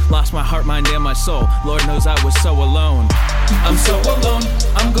with me? Lost my heart, mind, and my soul. Lord knows I was so alone. I'm so alone,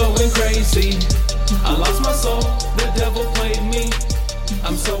 I'm going crazy. I lost my soul, the devil played me.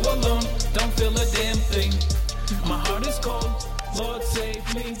 I'm so alone, don't feel a damn thing. My heart is cold, Lord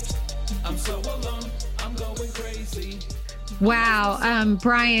save me. I'm so alone, I'm going crazy. Wow,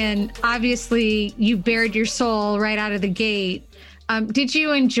 Brian, obviously you bared your soul right out of the gate. Did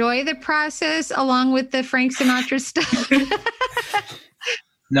you enjoy the process along with the Frank Sinatra stuff?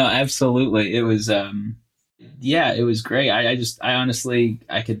 No, absolutely. It was, it was great. I honestly,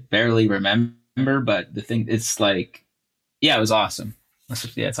 I could barely remember, but the thing, it's like, it was awesome.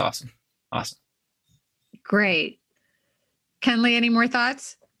 It's awesome. Awesome. Great. Kenley, any more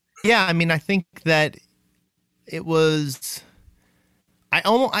thoughts? Yeah, I mean, I think that it was, I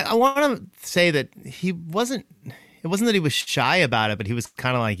want to say that it wasn't that he was shy about it, but he was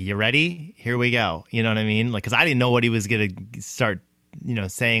kind of like, you ready? Here we go. You know what I mean? Like, cause I didn't know what he was going to start,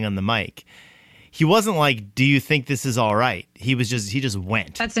 saying on the mic. He wasn't like, do you think this is all right? He just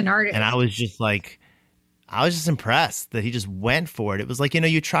went. That's an artist. And I was just impressed that he just went for it. It was like,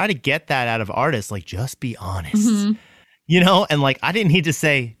 you try to get that out of artists, like, just be honest, and like, I didn't need to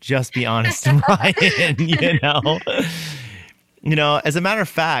say, just be honest, Brian, as a matter of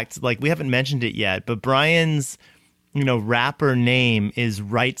fact, like, we haven't mentioned it yet, but Brian's, rapper name is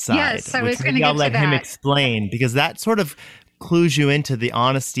Right Side. Yes, I was going to get to that. I'll let him explain, because that sort of clues you into the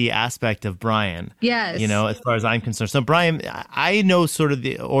honesty aspect of Brian. Yes. As far as I'm concerned. So Brian, I know sort of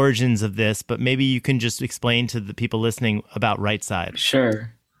the origins of this, but maybe you can just explain to the people listening about Right Side.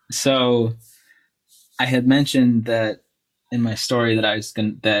 Sure. So I had mentioned that in my story that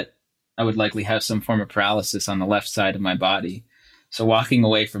I would likely have some form of paralysis on the left side of my body. So walking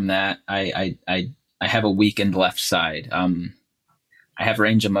away from that, I have a weakened left side. I have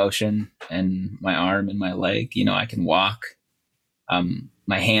range of motion in my arm and my leg. I can walk.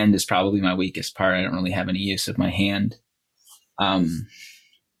 My hand is probably my weakest part. I don't really have any use of my hand. And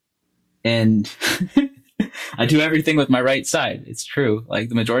I do everything with my right side. It's true. Like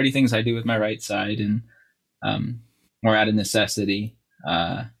the majority of things I do with my right side. And more out of necessity.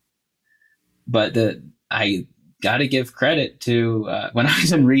 But I got to give credit to when I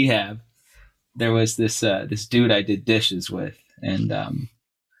was in rehab, there was this dude I did dishes with, and man,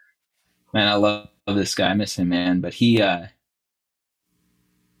 I love this guy. I miss him, man. But he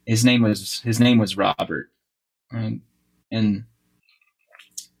his name was Robert, and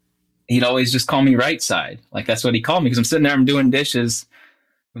he'd always just call me right side. Like that's what he called me, because I'm sitting there, I'm doing dishes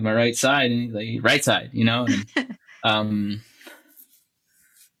with my right side, and he's like, right side, And,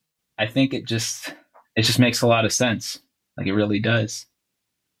 I think it just makes a lot of sense. Like it really does.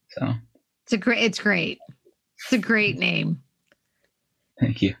 So it's great. It's a great name.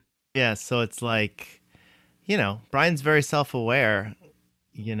 Thank you. Yeah. So it's like, Brian's very self-aware,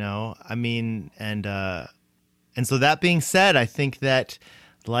 I mean, and so that being said, I think that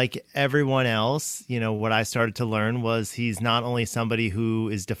like everyone else, what I started to learn was he's not only somebody who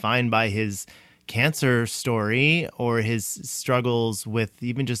is defined by his cancer story or his struggles with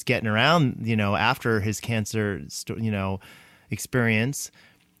even just getting around, after his cancer, experience,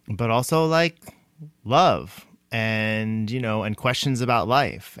 but also like love and, and questions about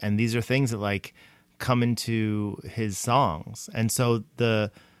life. And these are things that like come into his songs. And so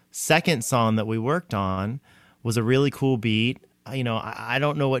the second song that we worked on was a really cool beat. I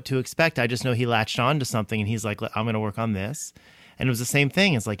don't know what to expect. I just know he latched on to something and he's like, I'm going to work on this. And it was the same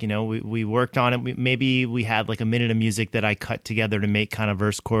thing. It's like, we worked on it. Maybe we had like a minute of music that I cut together to make kind of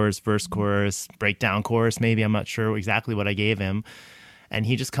verse, chorus, breakdown chorus. Maybe, I'm not sure exactly what I gave him. And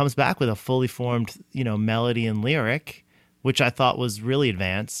he just comes back with a fully formed, melody and lyric, which I thought was really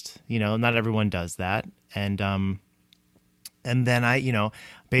advanced. Not everyone does that. And then I,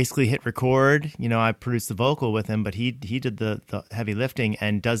 basically hit record. I produced the vocal with him, but he did the heavy lifting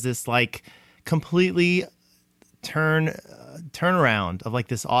and does this like completely turnaround of like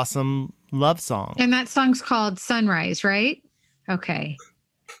this awesome love song. And that song's called Sunrise, right? Okay.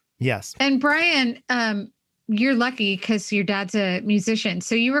 Yes. And Brian, you're lucky because your dad's a musician.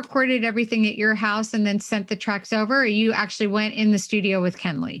 So you recorded everything at your house and then sent the tracks over, or you actually went in the studio with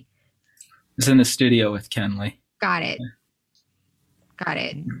Kenley? I was in the studio with Kenley. Got it.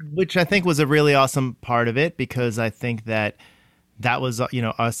 Which I think was a really awesome part of it, because I think that was,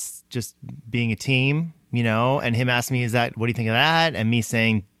 us just being a team, and him asking me, what do you think of that? And me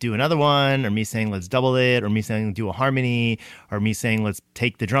saying, do another one, or me saying, let's double it, or me saying, do a harmony, or me saying, let's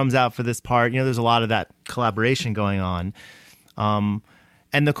take the drums out for this part. There's a lot of that collaboration going on.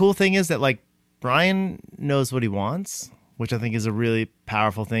 And the cool thing is that like Brian knows what he wants, which I think is a really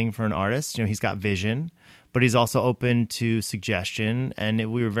powerful thing for an artist. He's got vision, but he's also open to suggestion.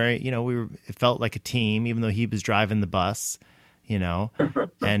 And we were very, it felt like a team, even though he was driving the bus.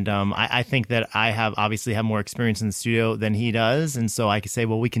 And I think that I obviously have more experience in the studio than he does. And so I could say,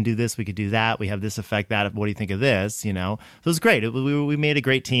 well, we can do this, we could do that. We have this effect, that. What do you think of this? So it was great. We made a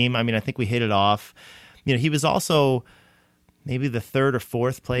great team. I mean, I think we hit it off. He was also maybe the third or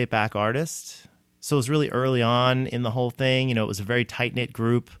fourth playback artist. So it was really early on in the whole thing. It was a very tight-knit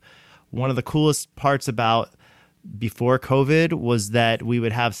group. One of the coolest parts about before COVID was that we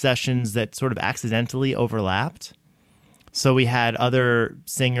would have sessions that sort of accidentally overlapped. So we had other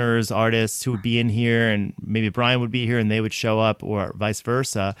singers, artists who would be in here, and maybe Brian would be here and they would show up, or vice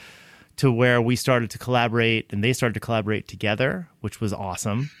versa, to where we started to collaborate and they started to collaborate together, which was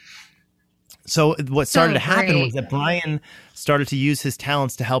awesome. So what started to happen was that Brian started to use his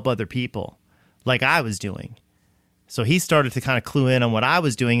talents to help other people, like I was doing. So he started to kind of clue in on what I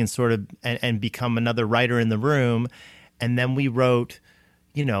was doing and sort of and become another writer in the room. And then we wrote,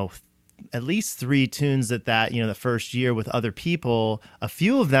 at least 3 tunes that the first year with other people. A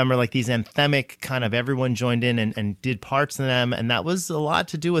few of them are like these anthemic kind of, everyone joined in and did parts in them. And that was a lot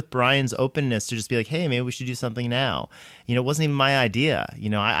to do with Brian's openness to just be like, hey, maybe we should do something now. It wasn't even my idea.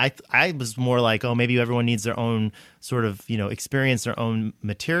 I was more like, oh, maybe everyone needs their own sort of, experience, their own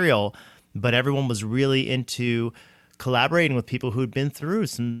material. But everyone was really into collaborating with people who'd been through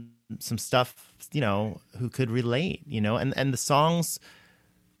some stuff, who could relate, and the songs,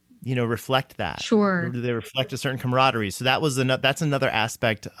 reflect that. Sure. They reflect a certain camaraderie. So that's another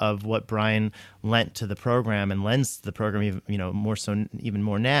aspect of what Brian lent to the program and lends to the program, more so, even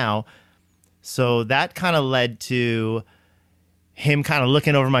more now. So that kind of led to him kind of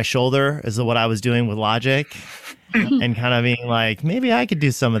looking over my shoulder as to what I was doing with Logic and kind of being like, maybe I could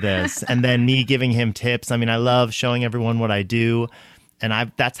do some of this. And then me giving him tips. I mean, I love showing everyone what I do.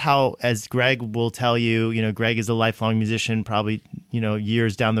 And that's how, as Greg will tell you, Greg is a lifelong musician, probably,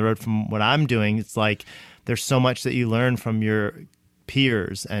 years down the road from what I'm doing. It's like there's so much that you learn from your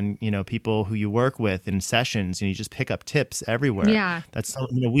peers and, people who you work with in sessions, and you just pick up tips everywhere. Yeah. That's,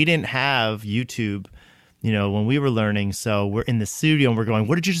 we didn't have YouTube, when we were learning. So we're in the studio and we're going,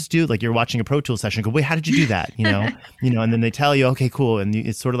 what did you just do? Like you're watching a Pro Tools session. Go, wait, how did you do that? And then they tell you, okay, cool. And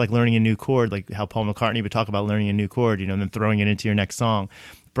it's sort of like learning a new chord, like how Paul McCartney would talk about learning a new chord, and then throwing it into your next song.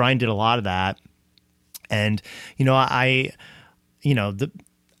 Brian did a lot of that. And,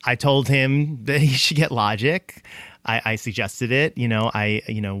 I told him that he should get Logic. I suggested it.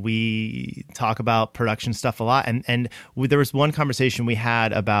 We talk about production stuff a lot, and there was one conversation we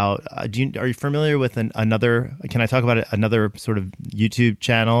had about. Are you familiar with another? Can I talk about another sort of YouTube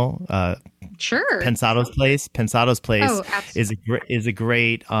channel? Sure. Pensado's Place. Pensado's Place is a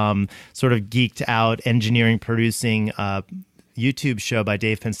great sort of geeked out engineering producing YouTube show by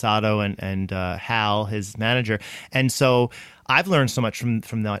Dave Pensado and Hal, his manager, and so. I've learned so much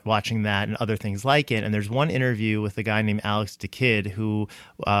from watching that and other things like it. And there's one interview with a guy named Alex da Kid who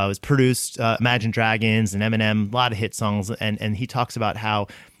was produced Imagine Dragons and Eminem, a lot of hit songs. And he talks about how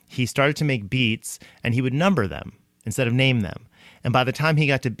he started to make beats and he would number them instead of name them. And by the time he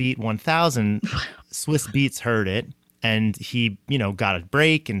got to beat 1000, Swiss Beats heard it. And he, got a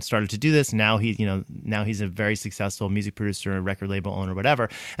break and started to do this. Now he's a very successful music producer, a record label owner, whatever.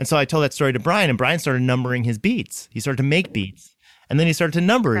 And so I told that story to Brian, and Brian started numbering his beats. He started to make beats, and then he started to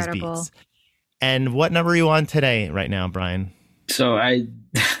number his beats. And what number are you on today, right now, Brian? So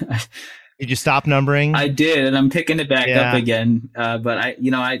did you stop numbering? I did, and I'm picking it back up again. But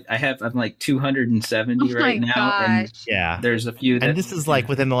I'm like 270 right now. Gosh. And there's a few. And this is like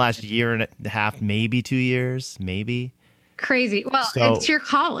within the last year and a half, maybe 2 years, maybe. Crazy. Well, it's your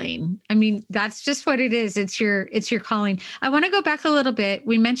calling. I mean, that's just what it is. It's your calling. I want to go back a little bit.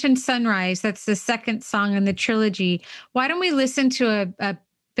 We mentioned Sunrise. That's the second song in the trilogy. Why don't we listen to a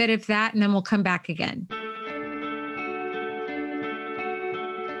bit of that, and then we'll come back again.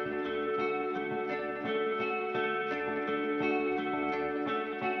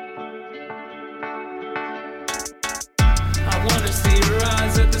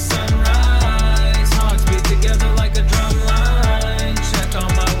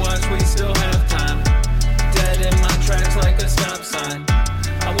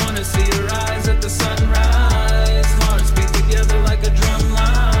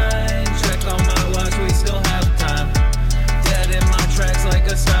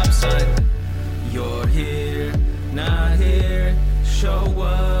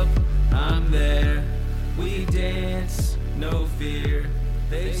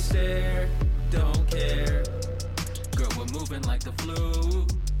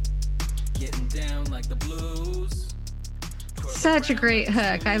 Such a great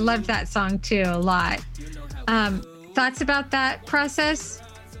hook. I love that song too a lot. Thoughts about that process,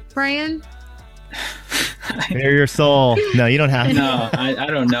 Brian? Bare your soul. No, you don't have to. No, I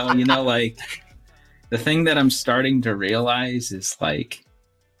don't know. Like the thing that I'm starting to realize is like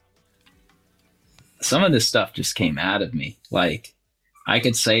some of this stuff just came out of me. Like I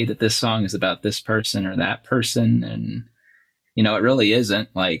could say that this song is about this person or that person, and it really isn't.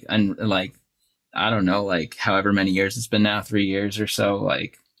 Like, and like I don't know, like however many years it's been now, 3 years or so.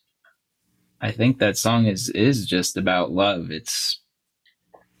 Like, I think that song is just about love. It's,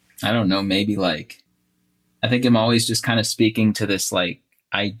 I don't know, maybe like, I think I'm always just kind of speaking to this like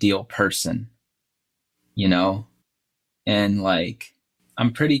ideal person, and like,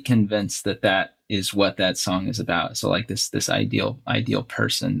 I'm pretty convinced that is what that song is about. So like this ideal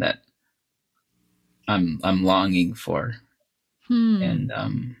person that I'm longing for.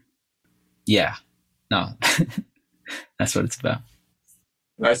 And, yeah, no, that's what it's about.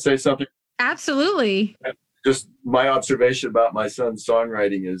 Can I say something? Absolutely. Just my observation about my son's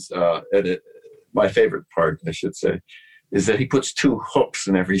songwriting is, my favorite part, I should say, is that he puts 2 hooks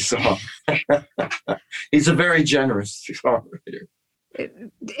in every song. He's a very generous songwriter.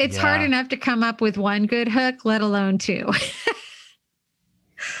 It's hard enough to come up with one good hook, let alone 2.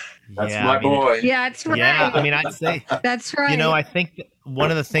 That's my boy. Yeah, it's right. Yeah, I mean, I'd say that's right. I think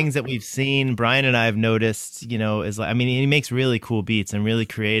one of the things that we've seen, Brian and I have noticed, is like, I mean, he makes really cool beats and really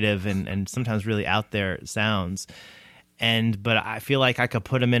creative and sometimes really out there sounds. But I feel like I could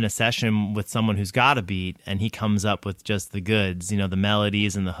put him in a session with someone who's got a beat and he comes up with just the goods, the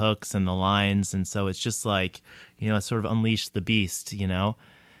melodies and the hooks and the lines. And so it's just like, it's sort of unleash the beast, and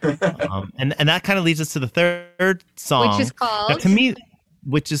that kind of leads us to the third song. Which is called? Now, to me,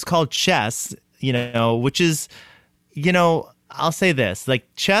 which is called Chess, which is, I'll say this, like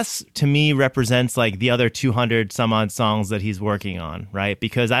Chess to me represents like the other 200 some odd songs that he's working on, right?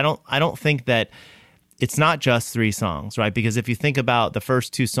 Because I don't think that it's not just 3 songs, right? Because if you think about the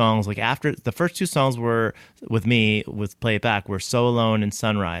first 2 songs, like after the first 2 songs were with Play It Back, were So Alone and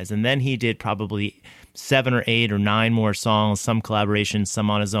Sunrise. And then he did probably 7 or 8 or 9 more songs, some collaborations,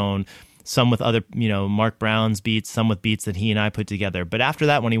 some on his own, some with other, Mark Brown's beats, some with beats that he and I put together. But after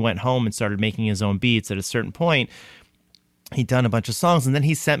that, when he went home and started making his own beats, at a certain point, he'd done a bunch of songs, and then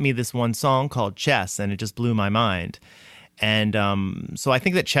he sent me this one song called Chess, and it just blew my mind. And so I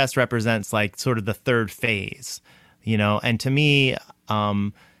think that Chess represents like sort of the third phase, and to me,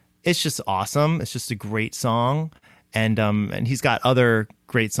 it's just awesome. It's just a great song. And he's got other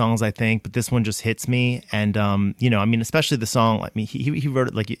great songs, I think, but this one just hits me. And, especially the song, he wrote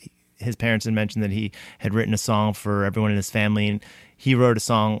it, like his parents had mentioned that he had written a song for everyone in his family, and he wrote a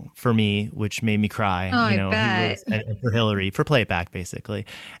song for me, which made me cry. Oh, I bet. He wrote, and for Hillary, for playback, basically.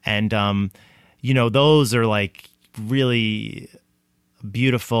 And, those are like really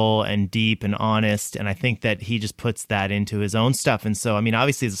beautiful and deep and honest, and I think that he just puts that into his own stuff. And so,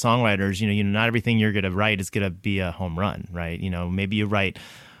 obviously as a songwriter, not everything you're going to write is going to be a home run, right? Maybe you write,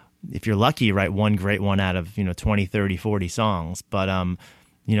 if you're lucky, you write one great one out of 20, 30, 40 songs, but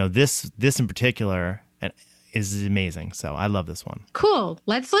this in particular is amazing. So I love this one. Cool.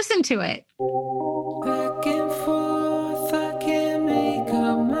 Let's listen to it. Back and forth, I can't make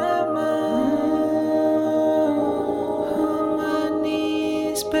up my mind. On my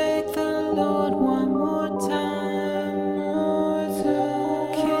knees, beg the Lord one more time,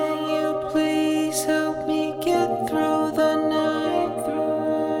 Can you please help me get through the night?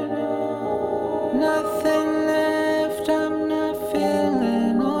 Nothing left, I'm not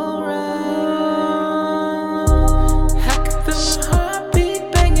feeling alright. I can feel my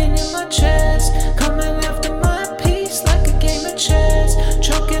heartbeat banging in my chest, coming after my peace like a game of chess.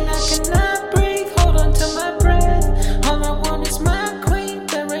 Choking, I cannot breathe, hold on to my breath. All I want is my queen,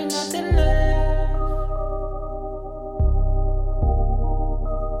 there ain't nothing left.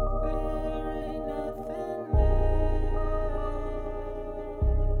 There ain't nothing left.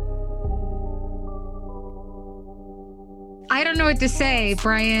 I don't know what to say,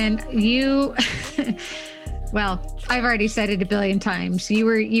 Brian. You, well, I've already said it a billion times. You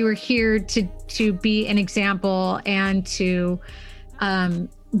were here to be an example and to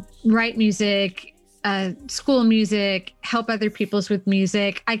write music, school music, help other people's with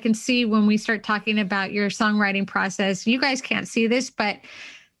music. I can see when we start talking about your songwriting process, you guys can't see this, but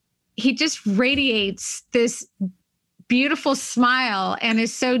he just radiates this beautiful smile and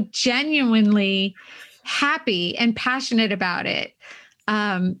is so genuinely happy and passionate about it.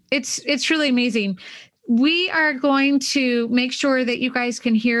 It's really amazing. We are going to make sure that you guys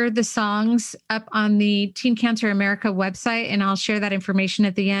can hear the songs up on the Teen Cancer America website, and I'll share that information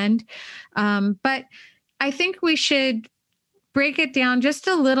at the end. But I think we should break it down just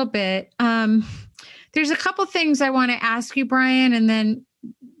a little bit. There's a couple things I want to ask you, Brian, and then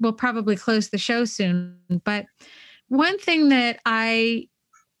we'll probably close the show soon. But one thing that I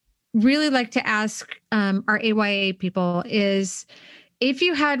really like to ask our AYA people is, if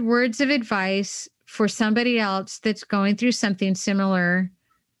you had words of advice for somebody else that's going through something similar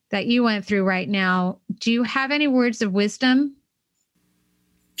that you went through right now, do you have any words of wisdom?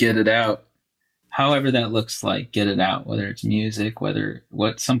 Get it out. However that looks like, get it out, whether it's music,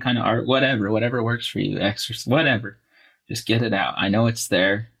 some kind of art, whatever works for you, exercise, whatever. Just get it out. I know it's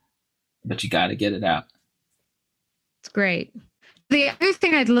there, but you got to get it out. It's great. The other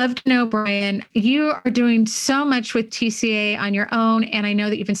thing I'd love to know, Brian, you are doing so much with TCA on your own, and I know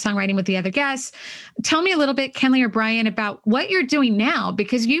that you've been songwriting with the other guests. Tell me a little bit, Kenley or Brian, about what you're doing now,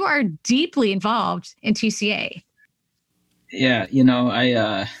 because you are deeply involved in TCA. Yeah,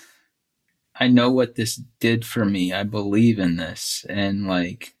 I know what this did for me. I believe in this, and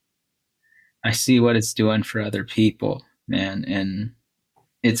I see what it's doing for other people, man. And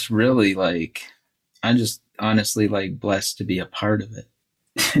it's really I'm just honestly blessed to be a part of it.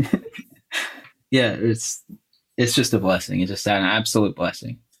 Yeah, it's just a blessing. It's just an absolute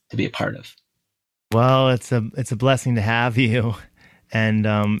blessing to be a part of. Well, it's a blessing to have you, and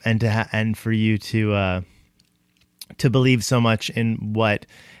for you to believe so much in what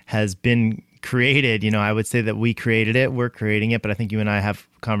has been created. I would say that we created it, we're creating it, but I think you and I have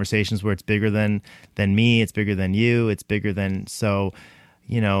conversations where it's bigger than me, it's bigger than you, it's bigger than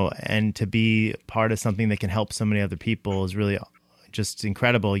and to be part of something that can help so many other people is really just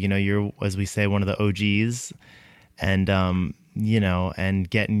incredible. You're, as we say, one of the OGs, and and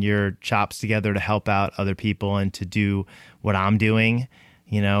getting your chops together to help out other people and to do what I'm doing,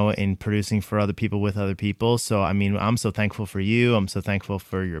 in producing for other people with other people. So, I'm so thankful for you. I'm so thankful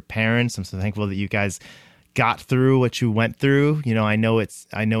for your parents. I'm so thankful that you guys got through what you went through. I know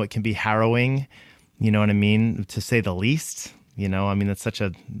it can be harrowing, you know what I mean, to say the least. You know, I mean, that's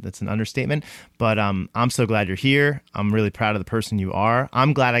an understatement, but I'm so glad you're here. I'm really proud of the person you are.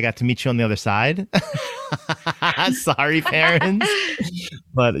 I'm glad I got to meet you on the other side. Sorry, parents,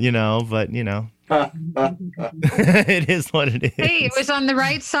 but you know, it is what it is. Hey, it was on the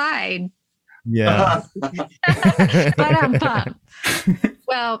right side. Yeah. But I'm pumped.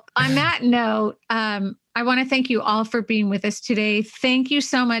 Well, on that note, I want to thank you all for being with us today. Thank you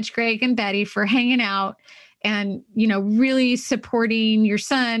so much, Greg and Betty, for hanging out and, you know, really supporting your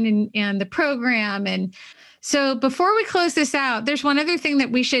son and the program. And so before we close this out, there's one other thing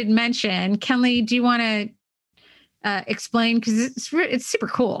that we should mention. Kenley, do you want to explain? Because it's super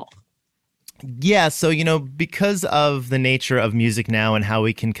cool. Yeah. So, you know, because of the nature of music now and how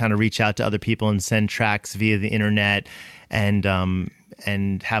we can kind of reach out to other people and send tracks via the internet and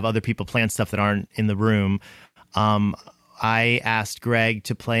have other people plan stuff that aren't in the room, I asked Greg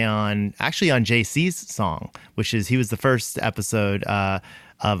to play on JC's song, he was the first episode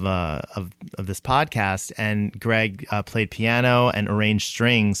of this podcast, and Greg played piano and arranged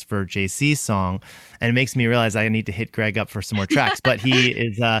strings for JC's song, and it makes me realize I need to hit Greg up for some more tracks. But he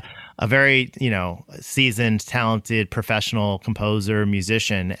is a very, you know, seasoned, talented, professional composer,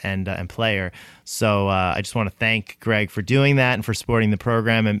 musician, and player. So I just want to thank Greg for doing that and for supporting the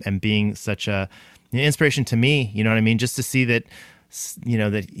program and being such a inspiration to me. You know what I mean? Just to see that, you know,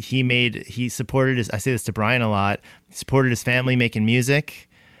 that he supported his, I say this to Brian a lot, supported his family making music.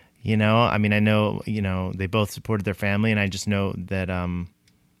 You know, I mean, I know, you know, they both supported their family, and I just know that,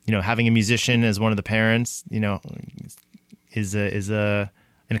 you know, having a musician as one of the parents, you know, is an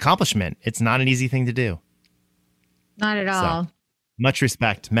accomplishment. It's not an easy thing to do. Not at all. So, much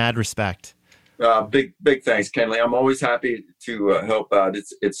respect, mad respect. Big thanks, Kenley. I'm always happy to help out.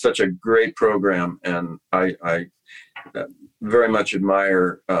 It's such a great program, and I very much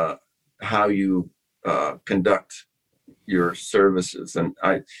admire how you conduct your services. And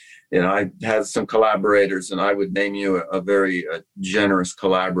I had some collaborators, and I would name you a very generous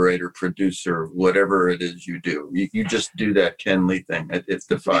collaborator, producer, whatever it is you do. You just do that Kenley thing. It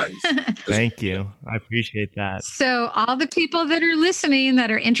defies. Thank you. I appreciate that. So all the people that are listening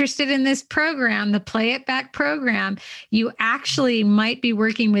that are interested in this program, the Play It Back program, you actually might be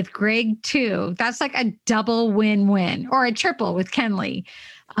working with Greg too. That's like a double win-win, or a triple with Kenley.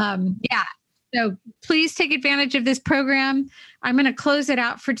 Yeah. So please take advantage of this program. I'm going to close it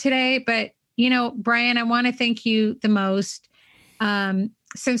out for today, but, you know, Brian, I want to thank you the most.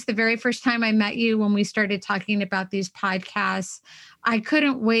 Since the very first time I met you, when we started talking about these podcasts, I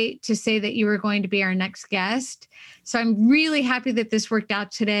couldn't wait to say that you were going to be our next guest. So I'm really happy that this worked out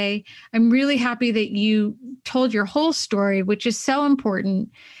today. I'm really happy that you told your whole story, which is so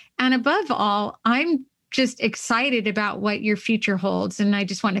important. And above all, I'm just excited about what your future holds. And I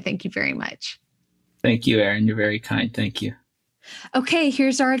just want to thank you very much. Thank you, Erin. You're very kind. Thank you. Okay,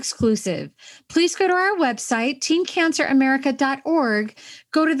 here's our exclusive. Please go to our website, teencanceramerica.org.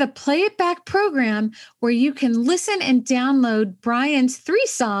 Go to the Play It Back program, where you can listen and download Brian's 3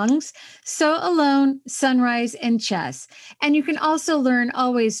 songs, So Alone, Sunrise, and Chess. And you can also learn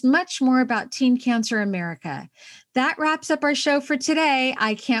always much more about Teen Cancer America. That wraps up our show for today.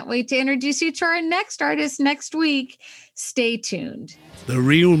 I can't wait to introduce you to our next artist next week. Stay tuned. The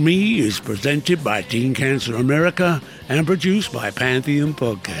Real Me is presented by Teen Cancer America and produced by Pantheon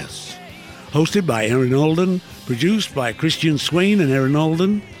Podcasts. Hosted by Erin Alden, produced by Christian Swain and Erin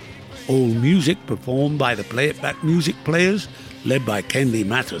Alden. All music performed by the Play It Back Music Players, led by Kenley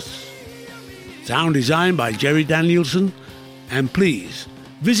Mattis. Sound design by Jerry Danielson. And please,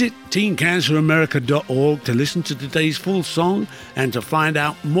 visit teencanceramerica.org to listen to today's full song and to find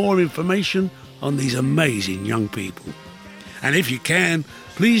out more information on these amazing young people. And if you can,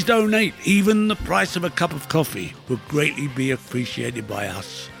 please donate. Even the price of a cup of coffee would greatly be appreciated by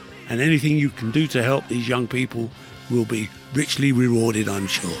us. And anything you can do to help these young people will be richly rewarded, I'm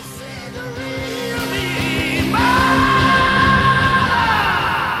sure.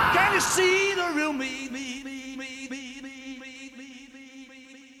 Can you see the real me?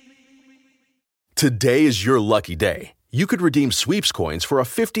 Today is your lucky day. You could redeem sweeps coins for a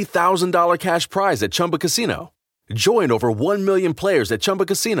 $50,000 cash prize at Chumba Casino. Join over 1 million players at Chumba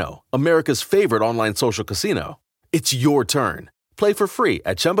Casino, America's favorite online social casino. It's your turn. Play for free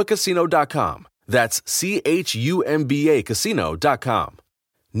at ChumbaCasino.com. That's CHUMBA Casino.com.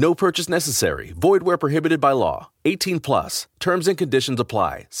 No purchase necessary. Void where prohibited by law. 18+. Terms and conditions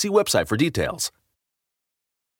apply. See website for details.